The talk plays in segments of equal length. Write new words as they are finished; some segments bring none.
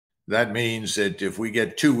That means that if we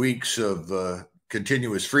get 2 weeks of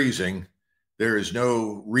continuous freezing, there is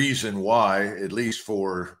no reason why, at least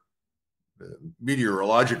for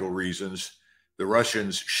meteorological reasons, the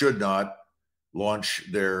Russians should not launch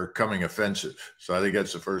their coming offensive. So I think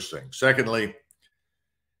that's the first thing. Secondly,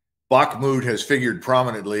 Bakhmut has figured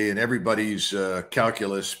prominently in everybody's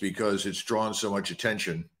calculus because it's drawn so much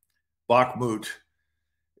attention. Bakhmut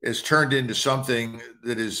has turned into something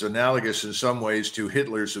that is analogous in some ways to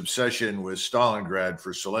Hitler's obsession with Stalingrad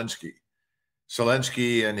for Zelensky.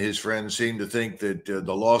 Zelensky and his friends seem to think that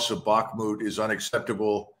the loss of Bakhmut is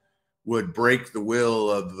unacceptable, would break the will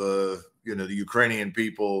of the Ukrainian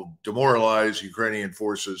people, demoralize Ukrainian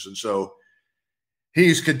forces. And so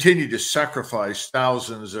he's continued to sacrifice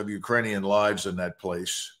thousands of Ukrainian lives in that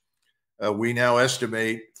place. We now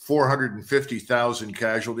estimate 450,000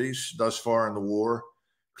 casualties thus far in the war,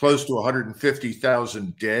 close to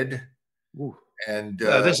 150,000 dead. Ooh. And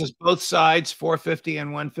this is both sides, 450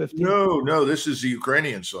 and 150? No, this is the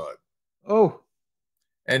Ukrainian side. Oh.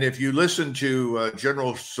 And if you listen to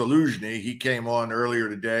General Zaluzhny, he came on earlier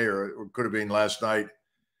today, or it could have been last night,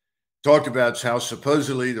 talked about how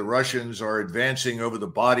supposedly the Russians are advancing over the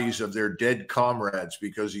bodies of their dead comrades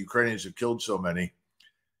because the Ukrainians have killed so many.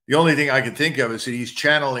 The only thing I can think of is that he's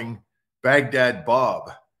channeling Baghdad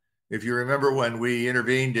Bob. If you remember when we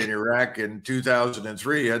intervened in Iraq in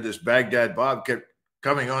 2003, you had this Baghdad Bob kept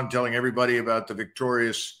coming on telling everybody about the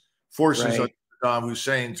victorious forces of Saddam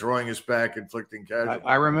Hussein throwing us back, inflicting casualties.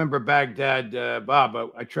 I remember Baghdad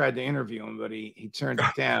Bob. I tried to interview him, but he turned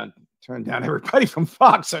it down. Turned down everybody from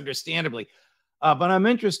Fox, understandably. But I'm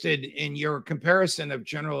interested in your comparison of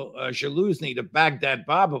General Zaluzhny to Baghdad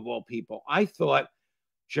Bob, of all people. I thought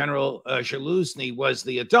General Zaluzhny was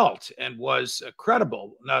the adult and was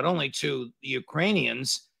credible, not only to the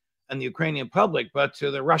Ukrainians and the Ukrainian public, but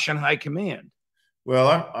to the Russian high command.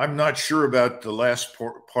 Well, I'm not sure about the last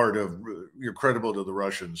part of you're credible to the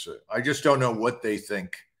Russians. I just don't know what they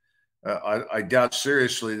think. I doubt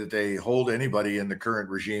seriously that they hold anybody in the current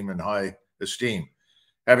regime in high esteem.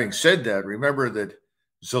 Having said that, remember that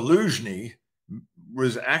Zaluzhny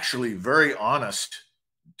was actually very honest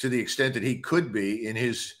to the extent that he could be in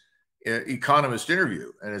his Economist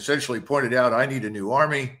interview, and essentially pointed out, I need a new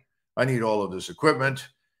army. I need all of this equipment.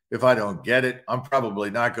 If I don't get it, I'm probably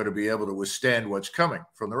not going to be able to withstand what's coming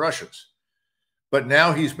from the Russians. But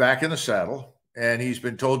now he's back in the saddle, and he's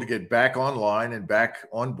been told to get back online and back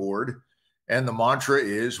on board. And the mantra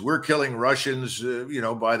is, we're killing Russians,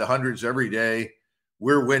 by the hundreds every day.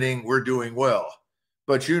 We're winning. We're doing well.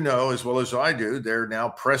 But you know, as well as I do, they're now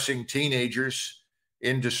pressing teenagers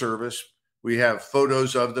into service. We have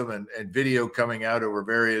photos of them and video coming out over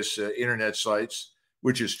various internet sites,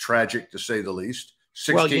 which is tragic to say the least.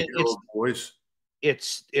 16-year-old boys.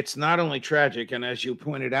 It's not only tragic, and as you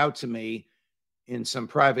pointed out to me in some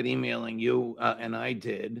private emailing you and I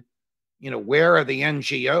did, where are the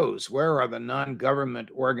NGOs? Where are the non-government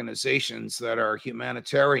organizations that are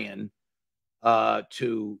humanitarian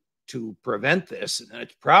to prevent this? And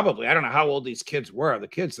it's probably, I don't know how old these kids were. The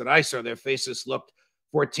kids that I saw, their faces looked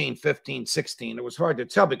 14, 15, 16. It was hard to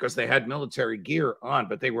tell because they had military gear on,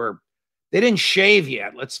 but they didn't shave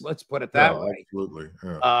yet. Let's put it that way. Absolutely.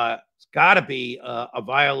 Yeah. It's got to be a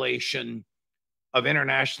violation of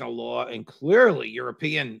international law and clearly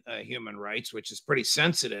European human rights, which is pretty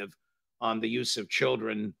sensitive on the use of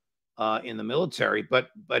children in the military. But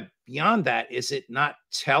beyond that, is it not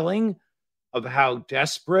telling of how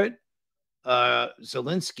desperate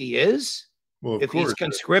Zelensky is? Well, if he's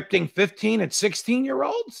conscripting 15 and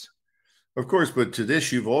 16-year-olds? Of course, but to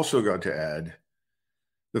this, you've also got to add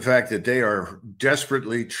the fact that they are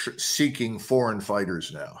desperately seeking foreign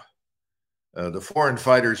fighters now. The foreign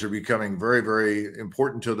fighters are becoming very, very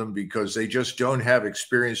important to them because they just don't have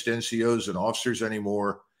experienced NCOs and officers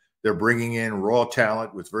anymore. They're bringing in raw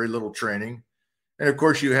talent with very little training. And of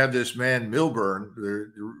course, you have this man, Milburn,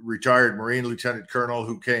 the retired Marine Lieutenant Colonel,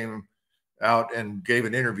 who came out and gave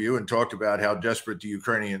an interview and talked about how desperate the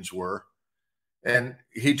Ukrainians were. And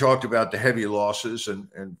he talked about the heavy losses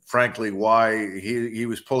and frankly, why he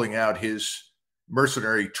was pulling out his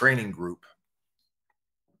mercenary training group.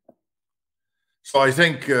 So I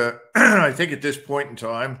think at this point in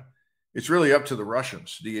time, it's really up to the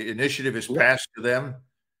Russians. The initiative is passed to them.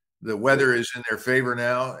 The weather is in their favor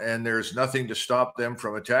now, and there's nothing to stop them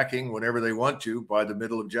from attacking whenever they want to by the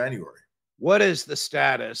middle of January. What is the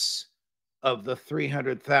status of the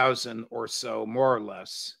 300,000 or so, more or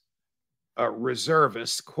less,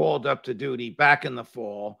 reservists called up to duty back in the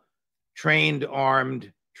fall, trained,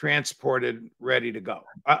 armed, transported, ready to go?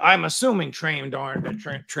 I'm assuming trained, armed,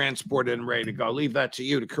 and transported and ready to go. Leave that to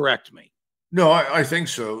you to correct me. No, I think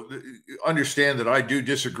so. Understand that I do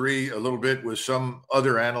disagree a little bit with some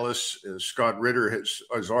other analysts. Scott Ritter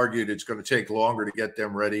has argued it's going to take longer to get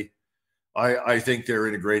them ready. I think they're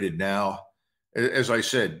integrated now. As I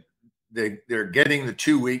said, they're getting the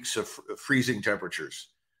 2 weeks of freezing temperatures.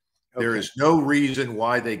 Okay. There is no reason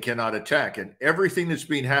why they cannot attack. And everything that's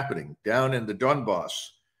been happening down in the Donbass,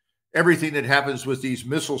 everything that happens with these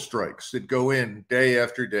missile strikes that go in day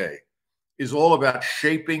after day, is all about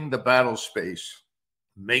shaping the battle space,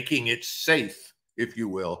 making it safe, if you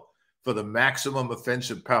will, for the maximum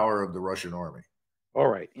offensive power of the Russian army. All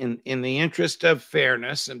right. In the interest of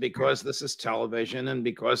fairness, and because this is television, and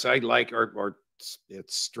because I like, or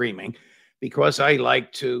it's streaming, because I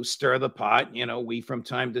like to stir the pot, you know, we from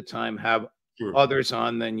time to time have others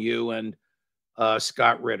on than you and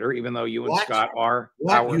Scott Ritter, even though you and Scott are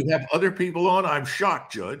you have other people on. I'm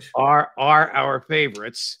shocked, Judge. Are our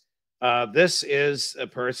favorites. This is a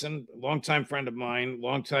person, longtime friend of mine,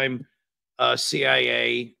 longtime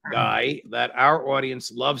CIA guy that our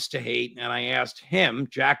audience loves to hate. And I asked him,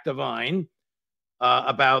 Jack Devine,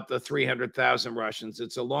 about the 300,000 Russians.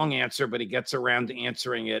 It's a long answer, but he gets around to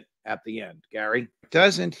answering it at the end. Gary,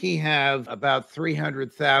 doesn't he have about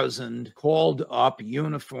 300,000 called up,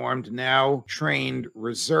 uniformed, now trained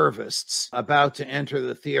reservists about to enter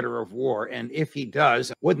the theater of war? And if he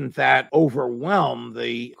does, wouldn't that overwhelm the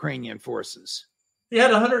Ukrainian forces? He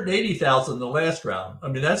had 180,000 in the last round. I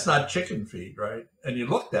mean, that's not chicken feed, right? And you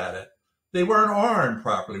looked at it. They weren't armed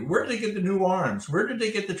properly. Where did they get the new arms? Where did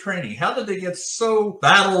they get the training? How did they get so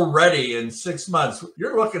battle ready in 6 months?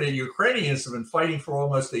 You're looking at Ukrainians have been fighting for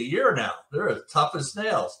almost a year now. They're as tough as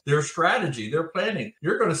nails. Their strategy, their planning.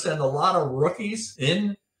 You're going to send a lot of rookies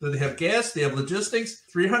in. They have gas, they have logistics,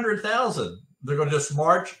 300,000. They're going to just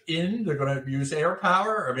march in. They're going to use air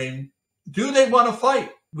power. I mean, do they want to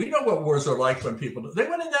fight? We know what wars are like when people do. They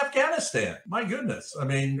went into Afghanistan. My goodness. I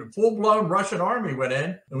mean, full-blown Russian army went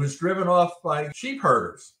in and was driven off by sheep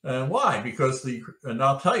herders. And why? Because and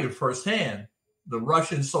I'll tell you firsthand, the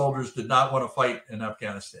Russian soldiers did not want to fight in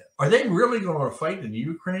Afghanistan. Are they really going to fight in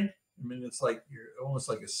Ukraine? I mean, it's like almost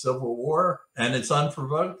like a civil war, and it's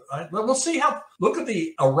unprovoked. We'll see look at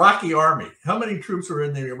the Iraqi army. How many troops were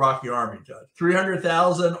in the Iraqi army, Judge?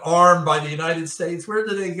 300,000 armed by the United States. Where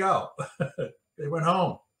did they go? They went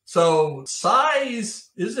home. So size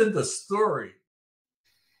isn't the story.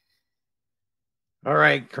 All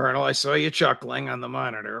right, Colonel, I saw you chuckling on the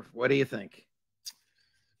monitor. What do you think?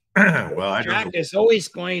 Well, Jack is always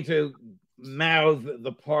going to mouth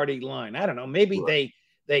the party line. I don't know. Maybe they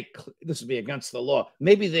this would be against the law.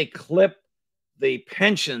 Maybe they clip the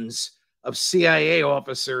pensions of CIA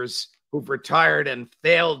officers who've retired and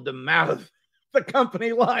failed to mouth the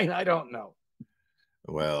company line. I don't know.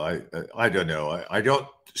 Well, I don't know. I don't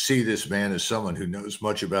see this man as someone who knows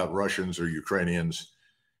much about Russians or Ukrainians.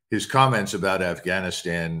 His comments about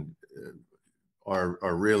Afghanistan are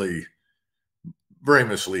really very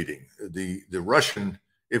misleading. The Russian,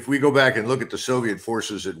 if we go back and look at the Soviet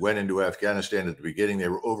forces that went into Afghanistan at the beginning, they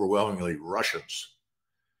were overwhelmingly Russians.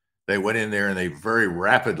 They went in there and they very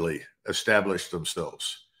rapidly established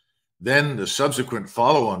themselves. Then the subsequent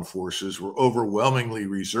follow-on forces were overwhelmingly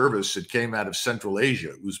reservists that came out of Central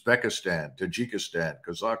Asia, Uzbekistan, Tajikistan,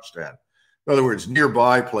 Kazakhstan. In other words,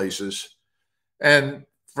 nearby places. And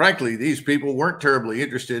frankly, these people weren't terribly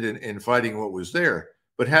interested in fighting what was there.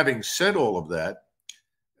 But having said all of that,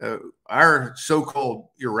 our so-called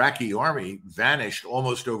Iraqi army vanished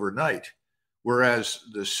almost overnight, whereas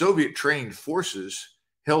the Soviet-trained forces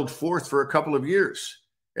held forth for a couple of years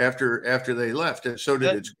after they left, and so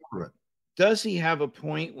did its government. Does he have a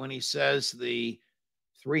point when he says the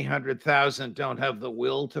 300,000 don't have the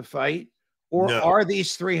will to fight? Or no. Are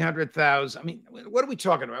these 300,000? I mean, what are we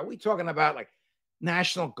talking about? Are we talking about like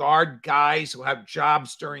National Guard guys who have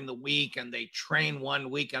jobs during the week and they train 1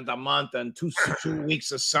 weekend a month and two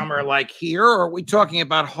weeks a summer like here? Or are we talking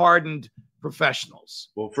about hardened professionals?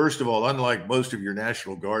 Well, first of all, unlike most of your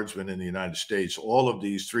National Guardsmen in the United States, all of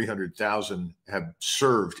these 300,000 have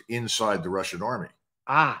served inside the Russian army.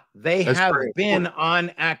 They have been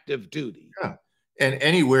on active duty. Yeah. And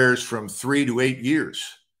anywheres from 3 to 8 years.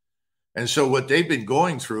 And so what they've been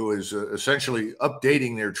going through is essentially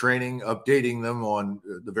updating their training, updating them on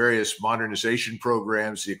the various modernization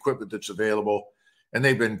programs, the equipment that's available. And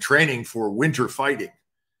they've been training for winter fighting.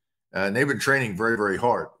 And they've been training very, very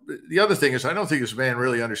hard. The other thing is, I don't think this man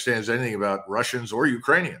really understands anything about Russians or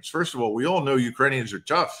Ukrainians. First of all, we all know Ukrainians are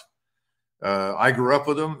tough. I grew up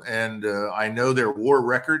with them, and I know their war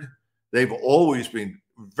record. They've always been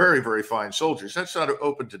very, very fine soldiers. That's not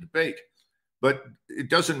open to debate. But it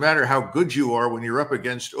doesn't matter how good you are when you're up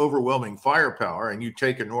against overwhelming firepower and you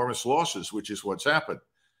take enormous losses, which is what's happened.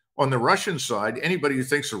 On the Russian side, anybody who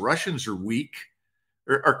thinks the Russians are weak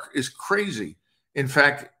is crazy. In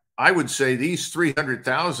fact, I would say these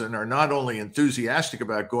 300,000 are not only enthusiastic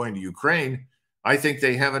about going to Ukraine, I think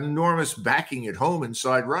they have enormous backing at home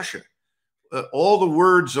inside Russia. All the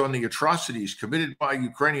words on the atrocities committed by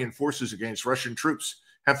Ukrainian forces against Russian troops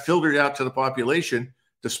have filtered out to the population,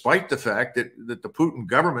 despite the fact that the Putin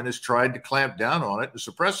government has tried to clamp down on it and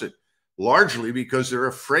suppress it, largely because they're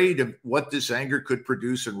afraid of what this anger could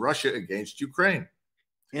produce in Russia against Ukraine.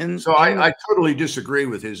 I totally disagree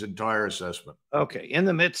with his entire assessment. Okay. In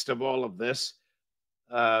the midst of all of this,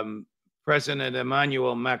 President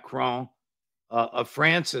Emmanuel Macron of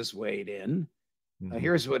France has weighed in.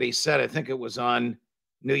 Here's what he said. I think it was on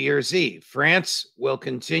New Year's Eve. France will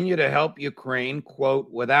continue to help Ukraine, quote,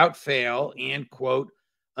 without fail, and, quote,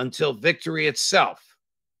 until victory itself.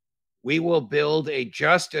 We will build a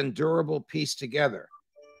just and durable peace together.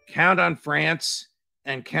 Count on France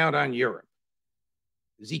and count on Europe.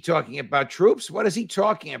 Is he talking about troops? What is he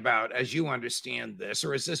talking about, as you understand this?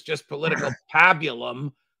 Or is this just political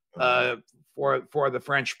pabulum for the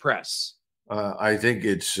French press? I think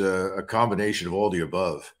it's a combination of all the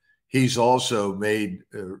above. He's also made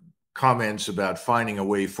comments about finding a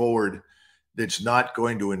way forward that's not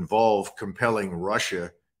going to involve compelling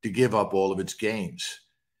Russia to give up all of its gains.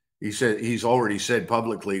 He's already said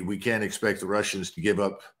publicly, we can't expect the Russians to give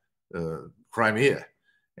up Crimea.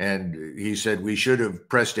 And he said we should have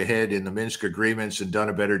pressed ahead in the Minsk agreements and done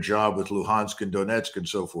a better job with Luhansk and Donetsk and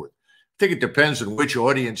so forth. I think it depends on which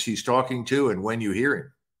audience he's talking to and when you hear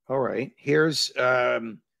him. All right. Here's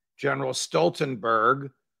General Stoltenberg,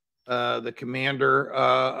 the commander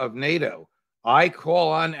of NATO. I call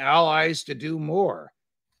on allies to do more.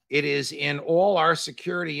 It is in all our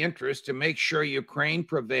security interests to make sure Ukraine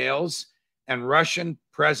prevails and Russian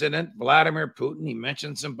President Vladimir Putin, he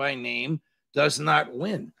mentions him by name, does not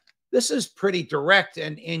win. This is pretty direct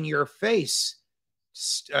and in your face,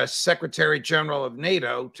 Secretary General of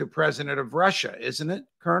NATO to President of Russia, isn't it,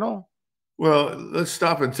 Colonel? Well, let's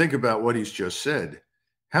stop and think about what he's just said.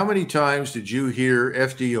 How many times did you hear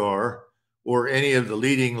FDR or any of the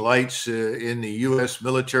leading lights in the U.S.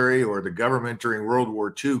 military or the government during World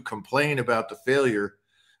War II complain about the failure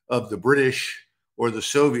of the British or the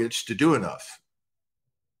Soviets to do enough?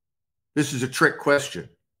 This is a trick question.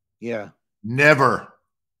 Yeah. Never.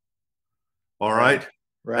 All right?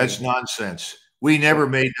 Right. That's nonsense. We never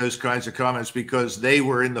made those kinds of comments because they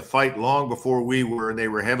were in the fight long before we were, and they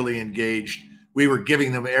were heavily engaged. We were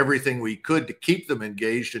giving them everything we could to keep them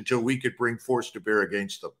engaged until we could bring force to bear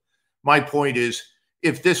against them. My point is,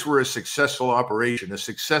 if this were a successful operation, a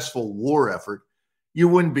successful war effort, you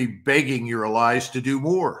wouldn't be begging your allies to do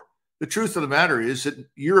more. The truth of the matter is that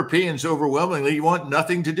Europeans overwhelmingly want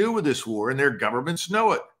nothing to do with this war, and their governments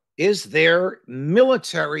know it. Is there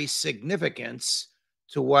military significance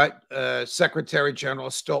to what Secretary General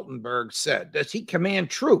Stoltenberg said? Does he command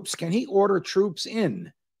troops? Can he order troops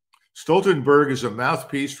in? Stoltenberg is a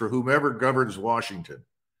mouthpiece for whomever governs Washington,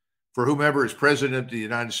 for whomever is president of the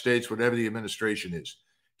United States, whatever the administration is.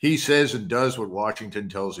 He says and does what Washington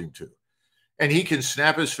tells him to. And he can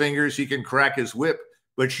snap his fingers, he can crack his whip,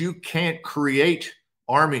 but you can't create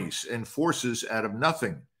armies and forces out of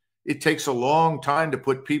nothing. It takes a long time to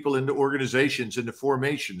put people into organizations, into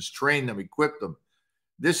formations, train them, equip them.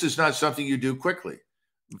 This is not something you do quickly.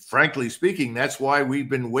 Frankly speaking, that's why we've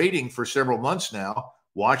been waiting for several months now,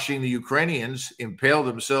 watching the Ukrainians impale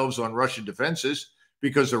themselves on Russian defenses,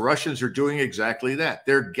 because the Russians are doing exactly that.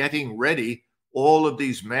 They're getting ready all of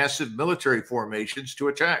these massive military formations to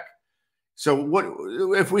attack. So what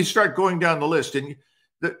if we start going down the list? And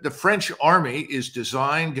the French army is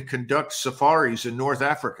designed to conduct safaris in North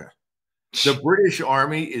Africa. The British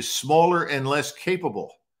army is smaller and less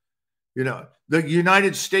capable. You know, the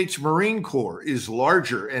United States Marine Corps is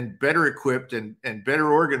larger and better equipped and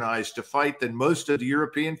better organized to fight than most of the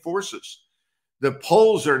European forces. The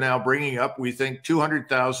Poles are now bringing up, we think,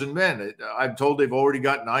 200,000 men. I'm told they've already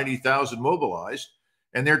got 90,000 mobilized,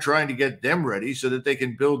 and they're trying to get them ready so that they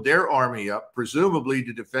can build their army up, presumably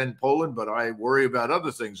to defend Poland, but I worry about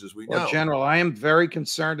other things, as we know. Well, General, I am very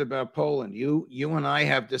concerned about Poland. You and I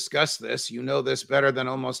have discussed this. You know this better than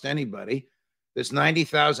almost anybody. There's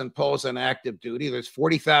 90,000 Poles on active duty. There's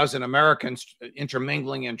 40,000 Americans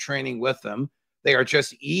intermingling and training with them. They are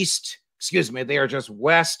just they are just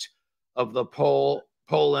west of the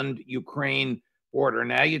Poland-Ukraine border.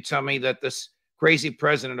 Now you tell me that this crazy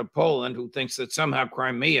president of Poland, who thinks that somehow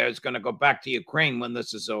Crimea is going to go back to Ukraine when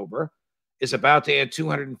this is over, is about to add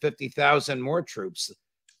 250,000 more troops.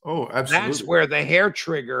 Oh, That's absolutely. where the hair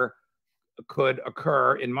trigger could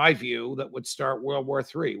occur, in my view, that would start World War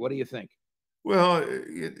III. What do you think? Well,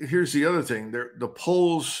 here's the other thing. The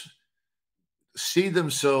Poles see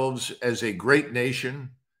themselves as a great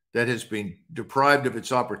nation that has been deprived of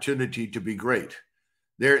its opportunity to be great.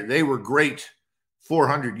 They were great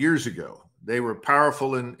 400 years ago. They were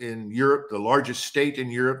powerful in Europe, the largest state in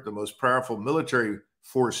Europe, the most powerful military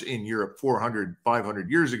force in Europe 400, 500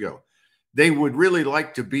 years ago. They would really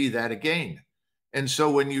like to be that again. And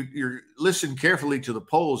so when you listen carefully to the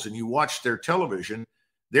Poles and you watch their television,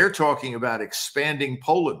 they're talking about expanding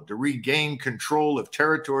Poland to regain control of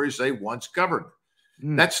territories they once governed.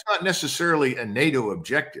 That's not necessarily a NATO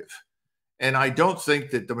objective. And I don't think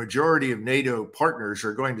that the majority of NATO partners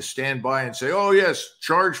are going to stand by and say, oh, yes,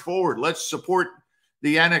 charge forward. Let's support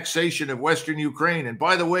the annexation of Western Ukraine. And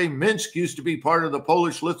by the way, Minsk used to be part of the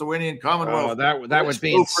Polish-Lithuanian Commonwealth. That would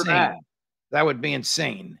be insane. That would be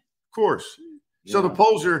insane. Of course. Yeah. So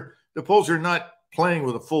the Poles are not playing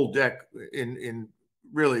with a full deck in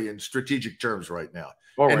strategic terms right now.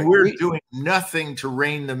 And we're doing nothing to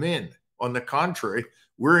rein them in. On the contrary,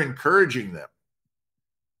 we're encouraging them.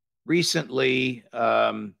 Recently,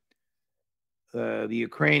 the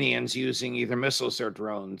Ukrainians, using either missiles or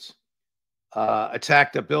drones,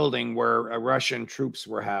 attacked a building where Russian troops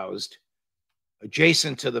were housed.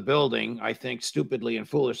 Adjacent to the building, I think stupidly and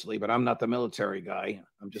foolishly, but I'm not the military guy.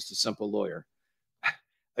 I'm just a simple lawyer.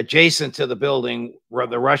 Adjacent to the building where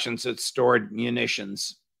the Russians had stored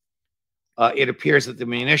munitions, it appears that the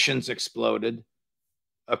munitions exploded.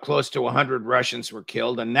 Close to 100 Russians were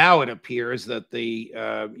killed. And now it appears that the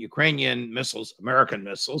Ukrainian missiles, American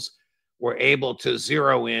missiles, were able to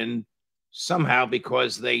zero in somehow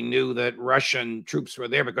because they knew that Russian troops were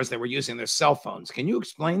there because they were using their cell phones. Can you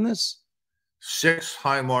explain this? 6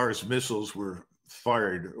 HIMARS missiles were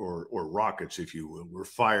fired, or rockets, if you will, were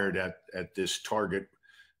fired at this target.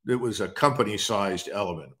 It was a company-sized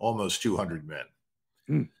element, almost 200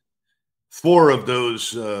 men. 4 of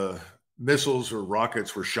those missiles or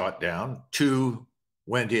rockets were shot down. 2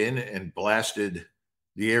 went in and blasted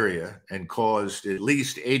the area and caused at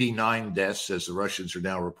least 89 deaths, as the Russians are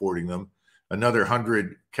now reporting them, another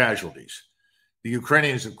 100 casualties. The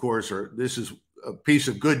Ukrainians, of course, this is a piece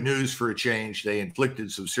of good news for a change. They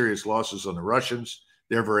inflicted some serious losses on the Russians.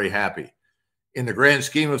 They're very happy. In the grand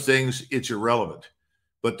scheme of things, it's irrelevant.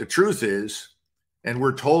 But the truth is, and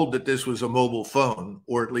we're told that this was a mobile phone,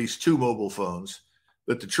 or at least 2 mobile phones,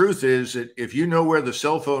 but the truth is that if you know where the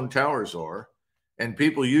cell phone towers are and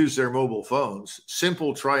people use their mobile phones,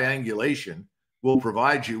 simple triangulation will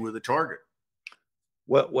provide you with a target.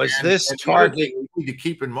 What was this target? What we need to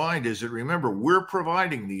keep in mind is that, remember, we're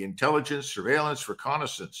providing the intelligence, surveillance,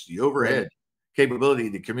 reconnaissance, the overhead capability,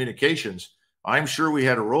 the communications. I'm sure we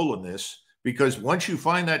had a role in this, because once you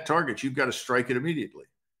find that target, you've got to strike it immediately.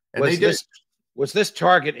 And they did. Was this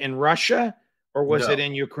target in Russia, or was it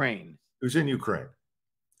in Ukraine? It was in Ukraine.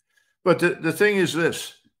 But the thing is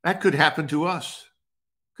this, that could happen to us,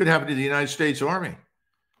 could happen to the United States Army.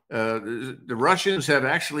 The Russians have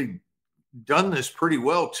actually done this pretty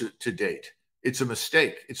well to date. It's a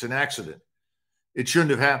mistake. It's an accident. It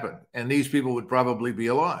shouldn't have happened. And these people would probably be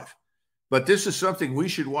alive. But this is something we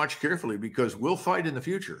should watch carefully, because we'll fight in the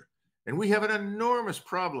future. And we have an enormous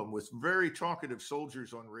problem with very talkative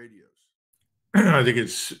soldiers on radios. I think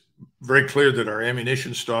it's very clear that our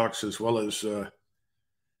ammunition stocks, as well as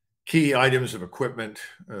key items of equipment,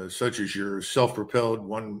 such as your self-propelled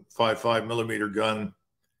 155 millimeter gun,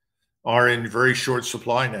 are in very short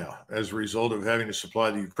supply now as a result of having to supply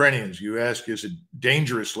the Ukrainians. You ask, is it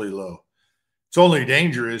dangerously low? It's only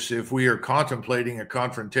dangerous if we are contemplating a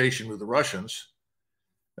confrontation with the Russians.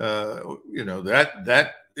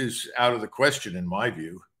 That is out of the question, in my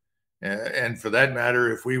view. And for that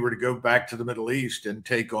matter, if we were to go back to the Middle East and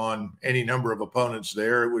take on any number of opponents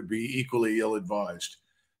there, it would be equally ill-advised.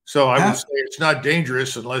 So I would say it's not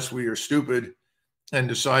dangerous unless we are stupid and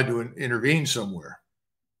decide to intervene somewhere.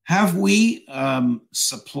 Have we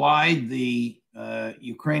supplied the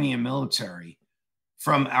Ukrainian military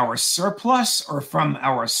from our surplus or from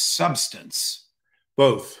our substance?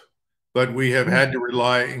 Both. But we have had to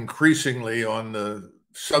rely increasingly on the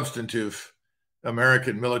substantive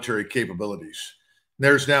American military capabilities.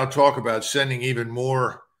 There's now talk about sending even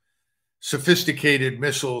more sophisticated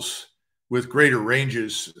missiles with greater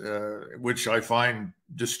ranges, which I find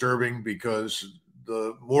disturbing, because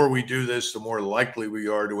the more we do this, the more likely we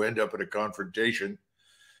are to end up in a confrontation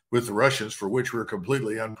with the Russians, for which we're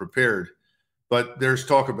completely unprepared. But there's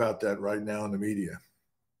talk about that right now in the media.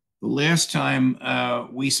 The last time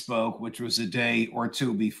we spoke, which was a day or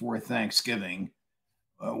two before Thanksgiving,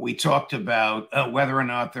 we talked about whether or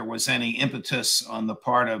not there was any impetus on the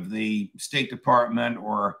part of the State Department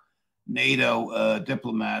or NATO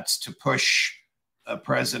diplomats to push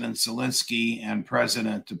President Zelensky and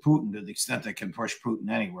President Putin, to the extent they can push Putin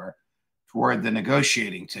anywhere, toward the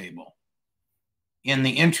negotiating table. In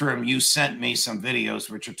the interim, you sent me some videos,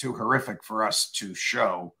 which are too horrific for us to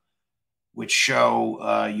show, which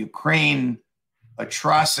show Ukraine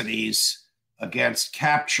atrocities against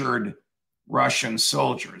captured Russian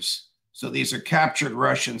soldiers. So these are captured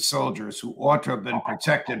Russian soldiers who ought to have been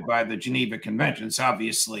protected by the Geneva Conventions.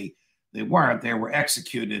 Obviously, they weren't. They were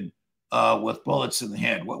executed with bullets in the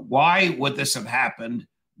head. Why would this have happened?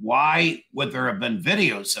 Why would there have been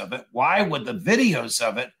videos of it? Why would the videos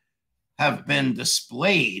of it have been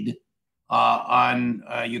displayed on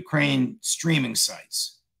Ukraine streaming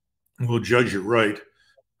sites? Well, Judge, you're right.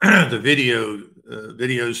 The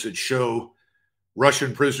videos that show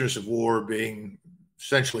Russian prisoners of war being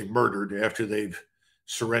essentially murdered after they've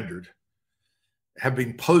surrendered have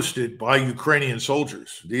been posted by Ukrainian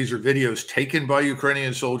soldiers. These are videos taken by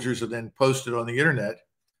Ukrainian soldiers and then posted on the internet,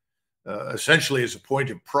 essentially as a point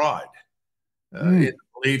of pride, in the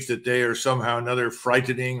belief that they are somehow another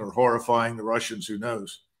frightening or horrifying the Russians, who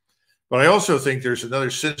knows. But I also think there's another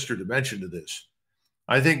sinister dimension to this.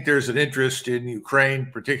 I think there's an interest in Ukraine,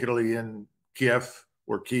 particularly in Kiev,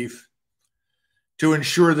 to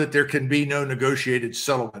ensure that there can be no negotiated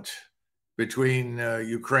settlement between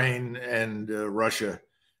Ukraine and Russia.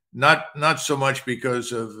 Not so much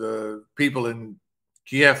because of people in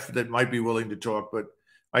Kiev that might be willing to talk, but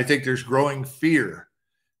I think there's growing fear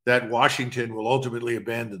that Washington will ultimately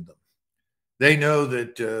abandon them. They know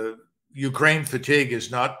that Ukraine fatigue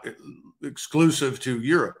is not exclusive to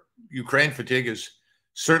Europe. Ukraine fatigue is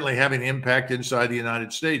certainly having an impact inside the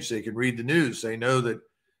United States. They can read the news. They know that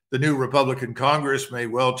the new Republican Congress may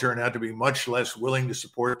well turn out to be much less willing to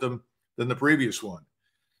support them than the previous one.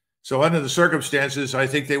 So under the circumstances, I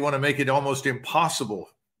think they want to make it almost impossible.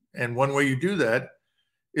 And one way you do that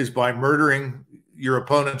is by murdering your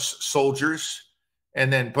opponent's soldiers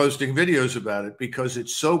and then posting videos about it, because it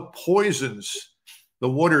so poisons the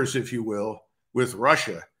waters, if you will, with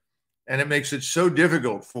Russia. And it makes it so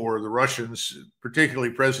difficult for the Russians,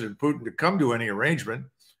 particularly President Putin, to come to any arrangement,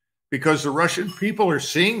 because the Russian people are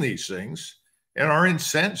seeing these things and are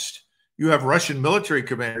incensed. You have Russian military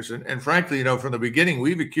commanders, and frankly, you know, from the beginning,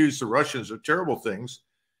 we've accused the Russians of terrible things.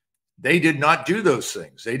 They did not do those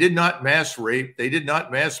things. They did not mass rape. They did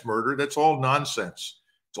not mass murder. That's all nonsense.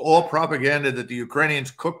 It's all propaganda that the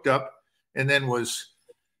Ukrainians cooked up and then was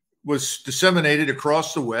disseminated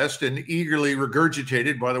across the West and eagerly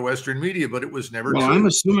regurgitated by the Western media, but it was never true. I'm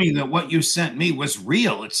assuming that what you sent me was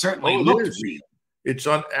real. It certainly looked real. It's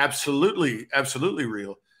absolutely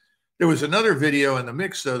real. There was another video in the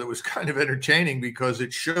mix, though, that was kind of entertaining because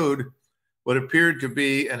it showed what appeared to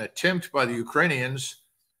be an attempt by the Ukrainians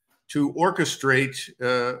to orchestrate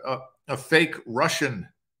a fake Russian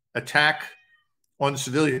attack on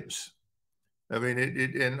civilians. I mean,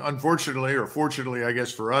 and unfortunately, or fortunately, I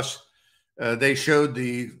guess for us, they showed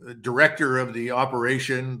the director of the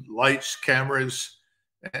operation, lights, cameras,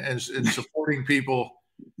 and supporting people.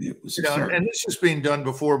 And this is being done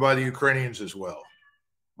before by the Ukrainians as well.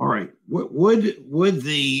 All right. Would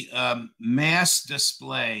the mass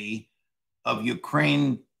display of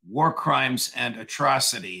Ukraine war crimes and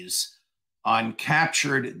atrocities on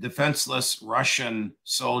captured defenseless Russian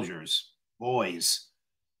soldiers, boys,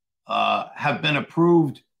 have been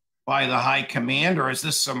approved by the high command, or is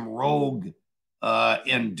this some rogue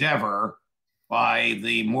endeavor by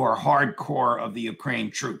the more hardcore of the Ukraine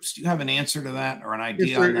troops? Do you have an answer to that or an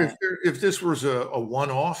idea on that? If this was a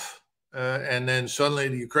one-off, and then suddenly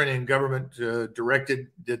the Ukrainian government directed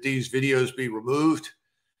that these videos be removed,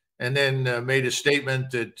 and then made a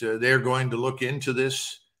statement that they're going to look into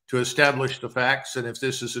this to establish the facts, and if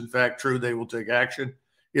this is in fact true, they will take action.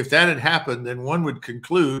 If that had happened, then one would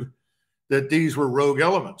conclude that these were rogue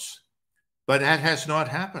elements. But that has not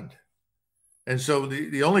happened. And so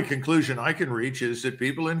the only conclusion I can reach is that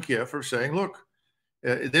people in Kiev are saying, look,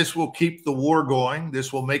 this will keep the war going.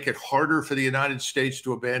 This will make it harder for the United States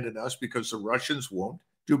to abandon us because the Russians won't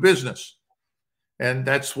do business. And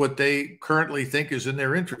that's what they currently think is in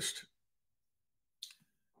their interest.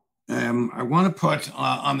 I want to put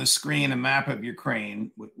on the screen a map of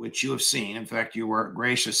Ukraine, which you have seen. In fact, you were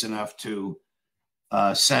gracious enough to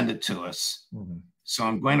send it to us. Mm-hmm. So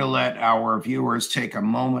I'm going to let our viewers take a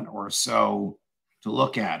moment or so to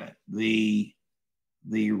look at it. The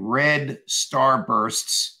red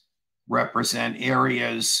starbursts represent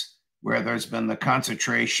areas where there's been the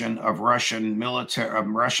concentration of Russian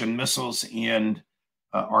missiles and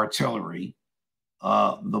artillery.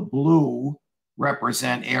 The blue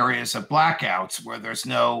represent areas of blackouts where there's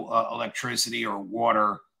no electricity or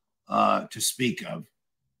water to speak of.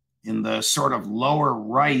 In the sort of lower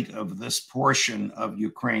right of this portion of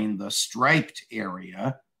Ukraine, the striped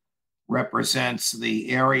area represents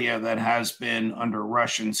the area that has been under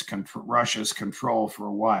Russia's control for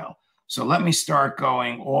a while. So let me start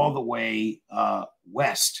going all the way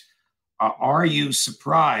west. Are you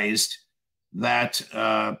surprised that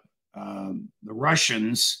the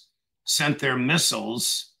Russians sent their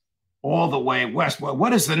missiles all the way west? Well,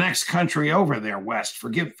 what is the next country over there west?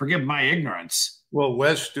 Forgive my ignorance. Well,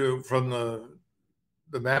 west from the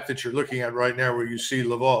map that you're looking at right now, where you see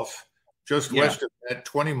Lvov, just west of that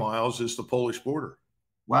 20 miles is the Polish border.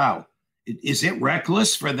 Wow. Is it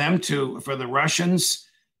reckless for the Russians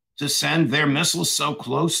to send their missiles so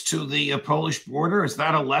close to the Polish border? Is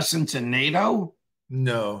that a lesson to NATO?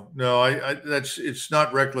 No, it's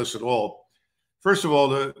not reckless at all. First of all,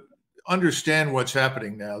 to understand what's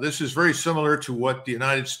happening now, this is very similar to what the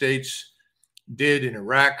United States did in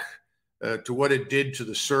Iraq, to what it did to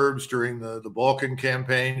the Serbs during the Balkan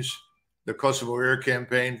campaigns, the Kosovo Air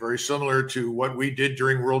campaign, very similar to what we did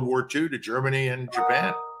during World War II to Germany and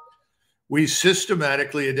Japan. We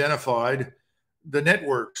systematically identified the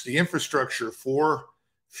networks, the infrastructure for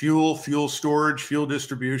fuel storage, fuel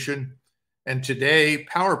distribution, and today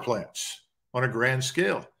power plants on a grand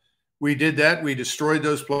scale. We did that. We destroyed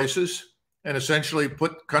those places and essentially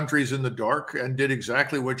put countries in the dark and did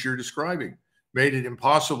exactly what you're describing, made it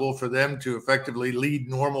impossible for them to effectively lead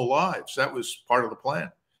normal lives. That was part of the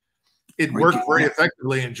plan. It worked very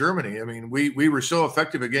effectively in Germany. I mean, we were so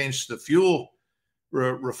effective against the fuel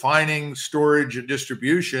refining, storage, and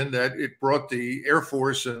distribution that it brought the Air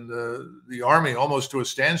Force and the Army almost to a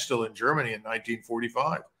standstill in Germany in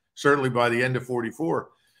 1945, certainly by the end of 44.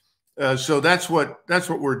 So that's what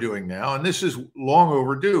we're doing now. And this is long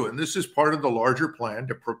overdue. And this is part of the larger plan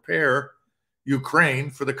to prepare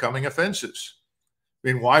Ukraine for the coming offensives.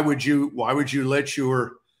 I mean, why would you let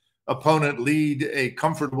your opponent lead a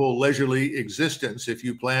comfortable, leisurely existence if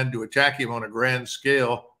you plan to attack him on a grand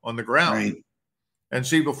scale on the ground? Right. And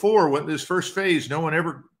see, before what this first phase, no one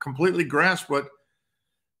ever completely grasped what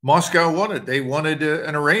Moscow wanted. They wanted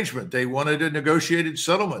an arrangement. They wanted a negotiated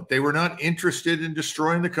settlement. They were not interested in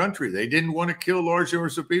destroying the country. They didn't want to kill large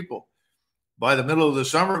numbers of people. By the middle of the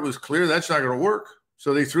summer, it was clear that's not going to work.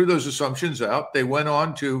 So they threw those assumptions out. They went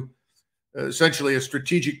on to essentially a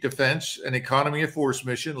strategic defense, an economy of force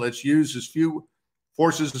mission. Let's use as few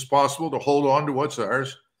forces as possible to hold on to what's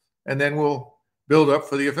ours, and then we'll build up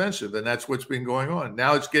for the offensive. And that's what's been going on.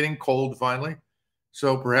 Now it's getting cold finally.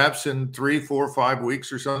 So perhaps in 3, 4, 5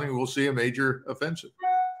 weeks or something, we'll see a major offensive.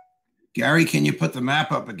 Gary, can you put the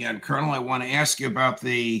map up again? Colonel, I want to ask you about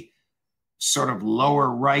the sort of lower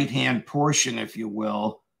right-hand portion, if you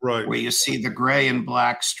will, right, where you see the gray and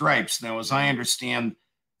black stripes. Now, as I understand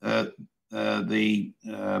the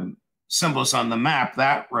symbols on the map,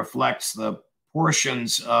 that reflects the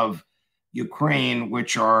portions of Ukraine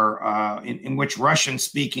which are in which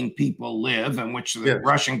Russian-speaking people live and which the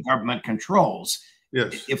Russian government controls.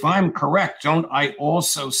 Yes. If I'm correct, don't I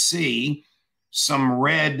also see some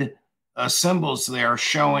red symbols there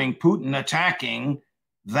showing Putin attacking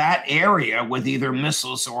that area with either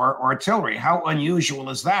missiles or artillery? How unusual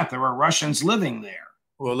is that? There are Russians living there.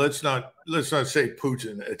 Well, let's not say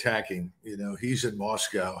Putin attacking. You know, he's in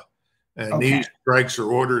Moscow, and these strikes are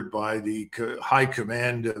ordered by the high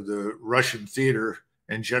command of the Russian theater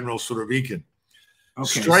and General Surovikin.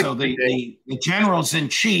 Okay, so the generals in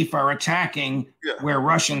chief are attacking where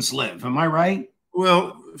Russians live. Am I right?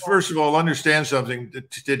 Well, first of all, understand something.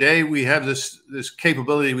 Today we have this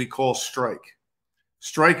capability we call strike.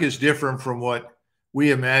 Strike is different from what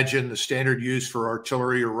we imagine the standard use for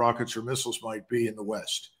artillery or rockets or missiles might be in the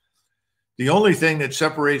West. The only thing that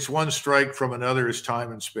separates one strike from another is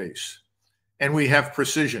time and space. And we have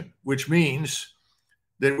precision, which means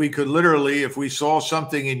that we could literally, if we saw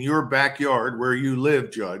something in your backyard where you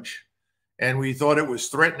live, Judge, and we thought it was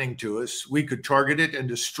threatening to us, we could target it and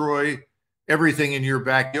destroy everything in your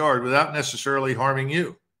backyard without necessarily harming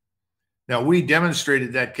you. Now, we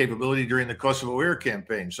demonstrated that capability during the Kosovo Air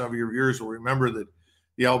campaign. Some of your viewers will remember that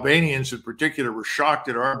the Albanians in particular were shocked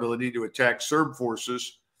at our ability to attack Serb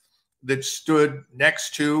forces that stood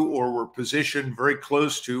next to or were positioned very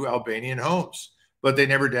close to Albanian homes, but they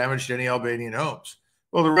never damaged any Albanian homes.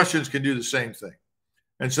 Well, the Russians can do the same thing.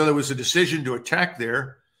 And so there was a decision to attack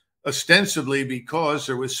there, ostensibly because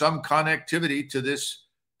there was some connectivity to this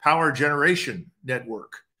power generation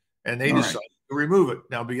network, and they decided to remove it.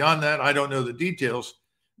 Now, beyond that, I don't know the details,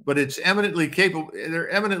 but it's eminently capable. They're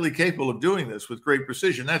eminently capable of doing this with great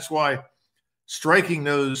precision. That's why striking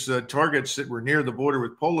those targets that were near the border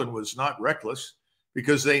with Poland was not reckless,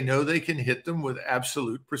 because they know they can hit them with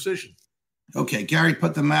absolute precision. Okay, Gary,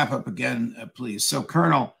 put the map up again, please. So,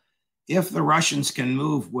 Colonel, if the Russians can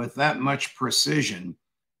move with that much precision,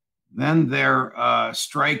 then their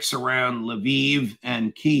strikes around Lviv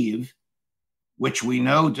and Kyiv, which we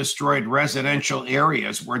know destroyed residential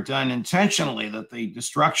areas, were done intentionally, that the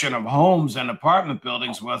destruction of homes and apartment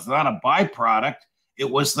buildings was not a byproduct, it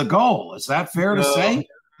was the goal. Is that fair to say?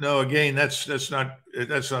 No, again, that's not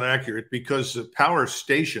accurate, because the power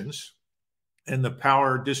stations and the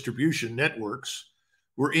power distribution networks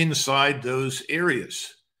were inside those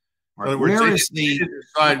areas. In other words, Where they is the didn't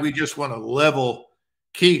decide we just want to level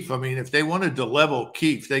Kyiv. I mean, if they wanted to level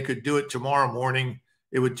Kyiv, they could do it tomorrow morning.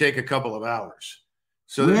 It would take a couple of hours.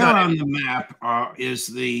 So where on the map is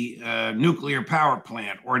the nuclear power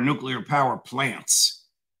plant or nuclear power plants?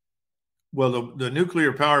 Well, the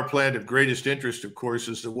nuclear power plant of greatest interest, of course,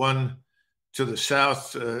 is the one to the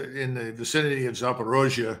south in the vicinity of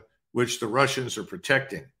Zaporozhye, which the Russians are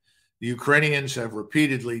protecting. The Ukrainians have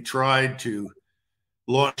repeatedly tried to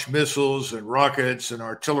launch missiles and rockets and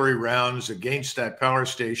artillery rounds against that power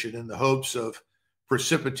station in the hopes of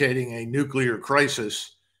precipitating a nuclear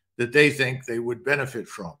crisis that they think they would benefit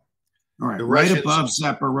from. All right, right above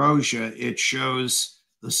Zaporozhye, it shows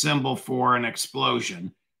the symbol for an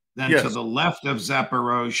explosion. Then to the left of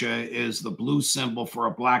Zaporozhye is the blue symbol for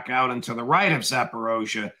a blackout, and to the right of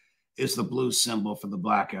Zaporozhye is the blue symbol for the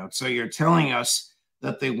blackout. So you're telling us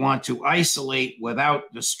that they want to isolate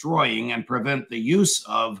without destroying and prevent the use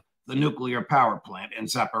of the nuclear power plant in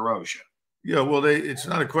Zaporozhye. Yeah, well, it's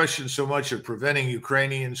not a question so much of preventing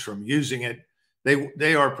Ukrainians from using it.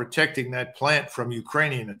 They are protecting that plant from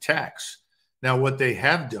Ukrainian attacks. Now, what they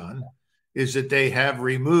have done is that they have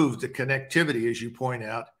removed the connectivity, as you point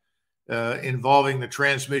out, involving the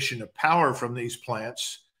transmission of power from these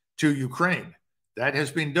plants to Ukraine. That has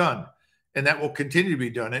been done, and that will continue to be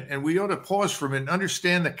done. And we ought to pause for a minute and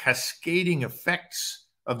understand the cascading effects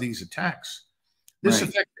of these attacks. This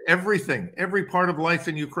affects everything, every part of life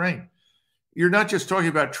in Ukraine. You're not just talking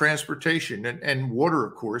about transportation and water,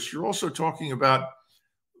 of course. You're also talking about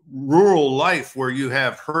rural life, where you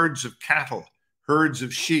have herds of cattle, herds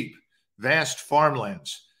of sheep, vast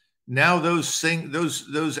farmlands. Now those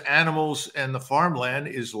animals and the farmland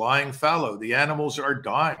is lying fallow. The animals are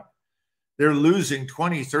dying. They're losing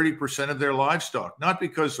 20, 30% of their livestock, not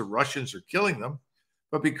because the Russians are killing them,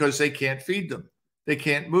 but because they can't feed them. They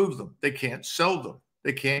can't move them. They can't sell them.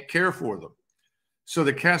 They can't care for them. So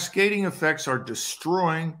the cascading effects are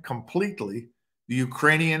destroying completely the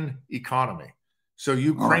Ukrainian economy. So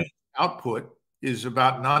Ukraine's output is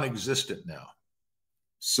about non-existent now.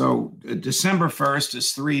 So December 1st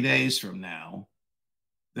is 3 days from now.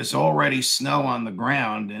 There's already snow on the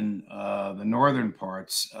ground in the northern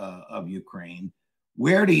parts of Ukraine.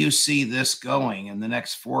 Where do you see this going in the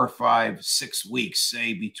next 4, 5, 6 weeks,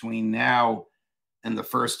 say between now and the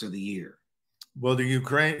first of the year? Well,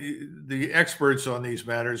 the experts on these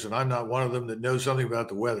matters, and I'm not one of them, that knows something about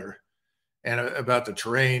the weather and about the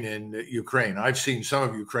terrain in Ukraine. I've seen some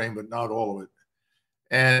of Ukraine, but not all of it.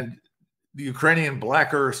 And the Ukrainian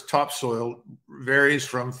black earth topsoil varies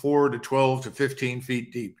from 4 to 12 to 15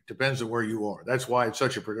 feet deep. It depends on where you are. That's why it's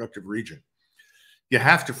such a productive region. You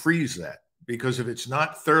have to freeze that, because if it's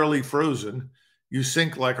not thoroughly frozen, you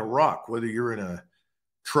sink like a rock, whether you're in a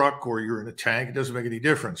truck or you're in a tank. It doesn't make any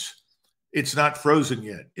difference. It's not frozen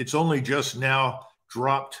yet. It's only just now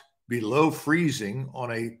dropped below freezing on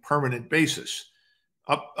a permanent basis.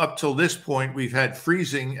 Up till this point, we've had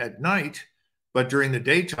freezing at night, but during the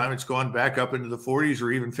daytime, it's gone back up into the 40s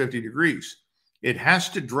or even 50 degrees. It has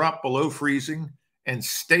to drop below freezing and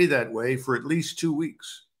stay that way for at least 2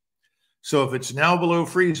 weeks. So if it's now below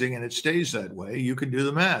freezing and it stays that way, you can do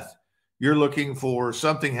the math. You're looking for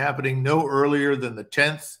something happening no earlier than the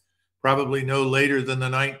 10th, probably no later than the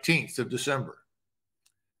 19th of December.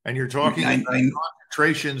 And you're talking about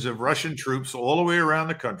concentrations of Russian troops all the way around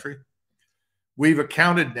the country. We've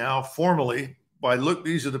accounted now formally by, look,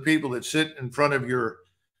 these are the people that sit in front of your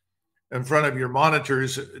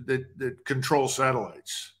monitors that control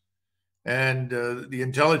satellites. And the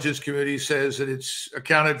intelligence community says that it's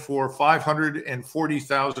accounted for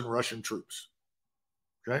 540,000 Russian troops.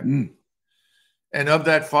 Okay. And of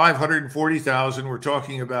that 540,000, we're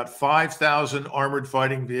talking about 5,000 armored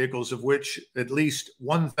fighting vehicles, of which at least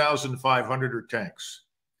 1,500 are tanks.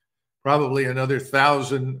 Probably another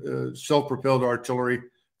 1,000 self-propelled artillery,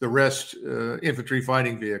 the rest infantry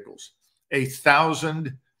fighting vehicles.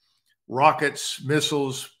 1,000 rockets,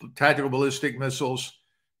 missiles, tactical ballistic missiles,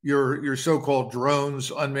 your so-called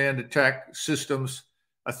drones, unmanned attack systems,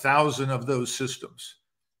 1,000 of those systems.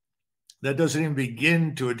 That doesn't even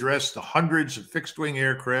begin to address the hundreds of fixed-wing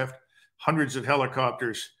aircraft, hundreds of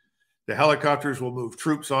helicopters. The helicopters will move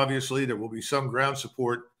troops, obviously. There will be some ground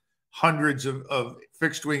support, hundreds of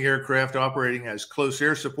fixed-wing aircraft operating as close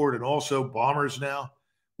air support, and also bombers now.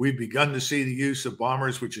 We've begun to see the use of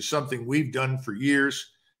bombers, which is something we've done for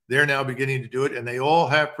years. They're now beginning to do it, and they all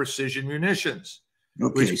have precision munitions.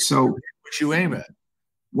 Okay, so which you aim at.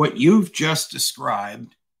 What you've just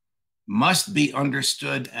described must be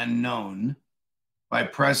understood and known by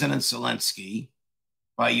President Zelensky,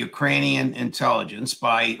 by Ukrainian intelligence,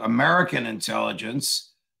 by American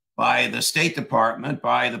intelligence, by the State Department,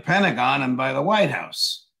 by the Pentagon, and by the White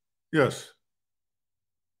House. Yes.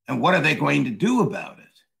 And what are they going to do about it?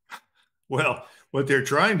 Well, what they're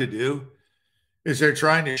trying to do is they're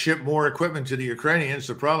trying to ship more equipment to the Ukrainians.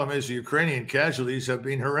 The problem is the Ukrainian casualties have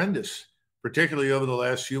been horrendous, particularly over the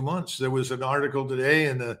last few months. There was an article today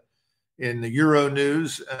in the Euro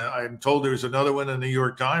News. I'm told there's another one in the New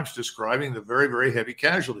York Times describing the very, very heavy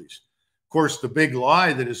casualties. Of course, the big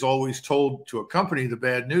lie that is always told to accompany the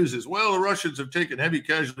bad news is, well, the Russians have taken heavy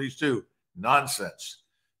casualties too. Nonsense.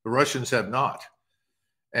 The Russians have not.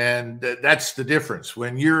 And that's the difference.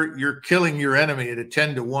 When you're killing your enemy at a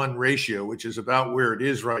 10-to-1 ratio, which is about where it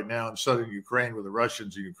is right now in southern Ukraine with the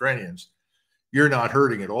Russians and Ukrainians, you're not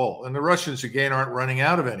hurting at all. And the Russians, again, aren't running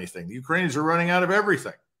out of anything. The Ukrainians are running out of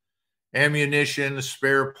everything. Ammunition,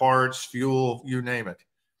 spare parts, fuel, you name it.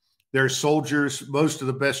 Their soldiers, most of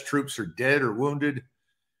the best troops are dead or wounded.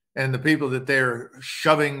 And the people that they're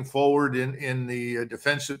shoving forward in the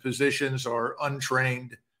defensive positions are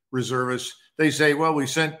untrained reservists. They say, well, we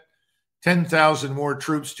sent 10,000 more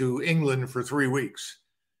troops to England for 3 weeks.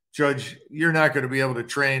 Judge, you're not going to be able to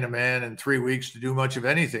train a man in 3 weeks to do much of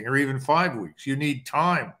anything, or even 5 weeks. You need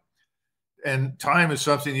time. And time is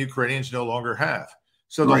something the Ukrainians no longer have.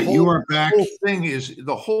 So the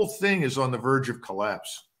whole thing is on the verge of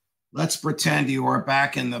collapse. Let's pretend you are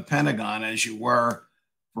back in the Pentagon as you were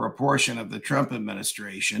for a portion of the Trump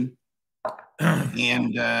administration.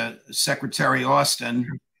 And Secretary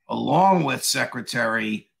Austin, along with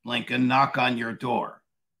Secretary Blinken, knock on your door.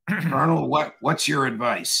 Colonel, what's your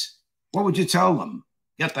advice? What would you tell them?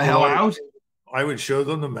 Get the hell out? I would show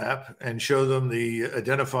them the map and show them the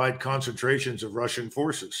identified concentrations of Russian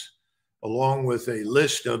forces, along with a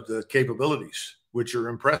list of the capabilities, which are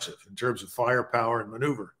impressive in terms of firepower and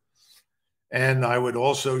maneuver. And I would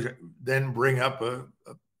also then bring up a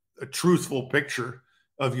truthful picture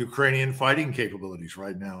of Ukrainian fighting capabilities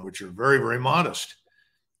right now, which are very, very modest.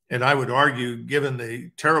 And I would argue, given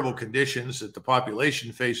the terrible conditions that the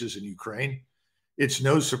population faces in Ukraine, it's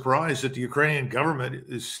no surprise that the Ukrainian government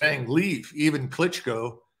is saying leave. Even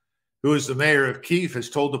Klitschko, who is the mayor of Kyiv, has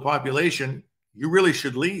told the population, you really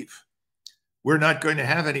should leave. We're not going to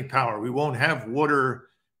have any power. We won't have water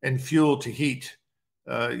and fuel to heat.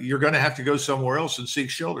 You're going to have to go somewhere else and seek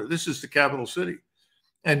shelter. This is the capital city.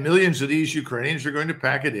 And millions of these Ukrainians are going to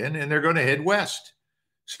pack it in, and they're going to head west.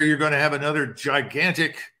 So you're going to have another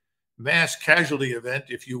gigantic mass casualty event,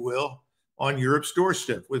 if you will, on Europe's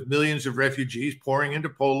doorstep, with millions of refugees pouring into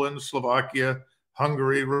Poland, Slovakia,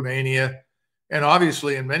 Hungary, Romania. And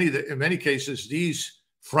obviously, in many cases, these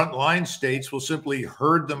frontline states will simply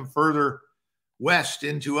herd them further west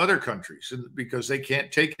into other countries because they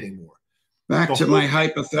can't take anymore. Back to my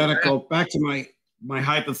hypothetical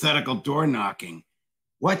door knocking.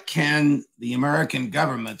 What can the American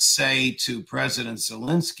government say to President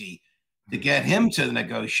Zelensky to get him to the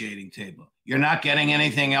negotiating table? You're not getting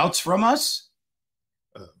anything else from us?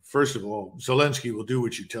 First of all, Zelensky will do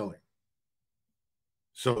what you tell him.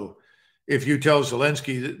 So if you tell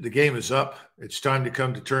Zelensky the game is up, it's time to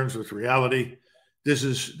come to terms with reality. This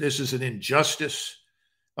is an injustice,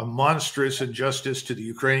 a monstrous injustice to the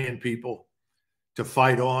Ukrainian people to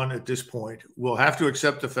fight on at this point. We'll have to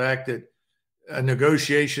accept the fact that a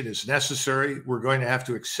negotiation is necessary. We're going to have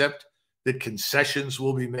to accept that concessions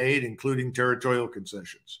will be made, including territorial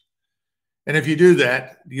concessions. And if you do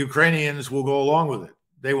that, the Ukrainians will go along with it.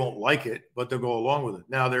 They won't like it, but they'll go along with it.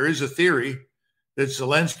 Now, there is a theory that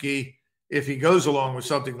Zelensky, if he goes along with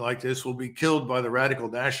something like this, will be killed by the radical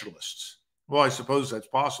nationalists. Well, I suppose that's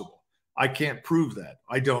possible. I can't prove that.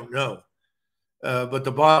 I don't know. But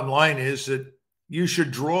the bottom line is that you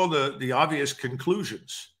should draw the obvious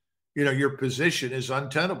conclusions. You know, your position is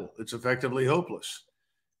untenable. It's effectively hopeless.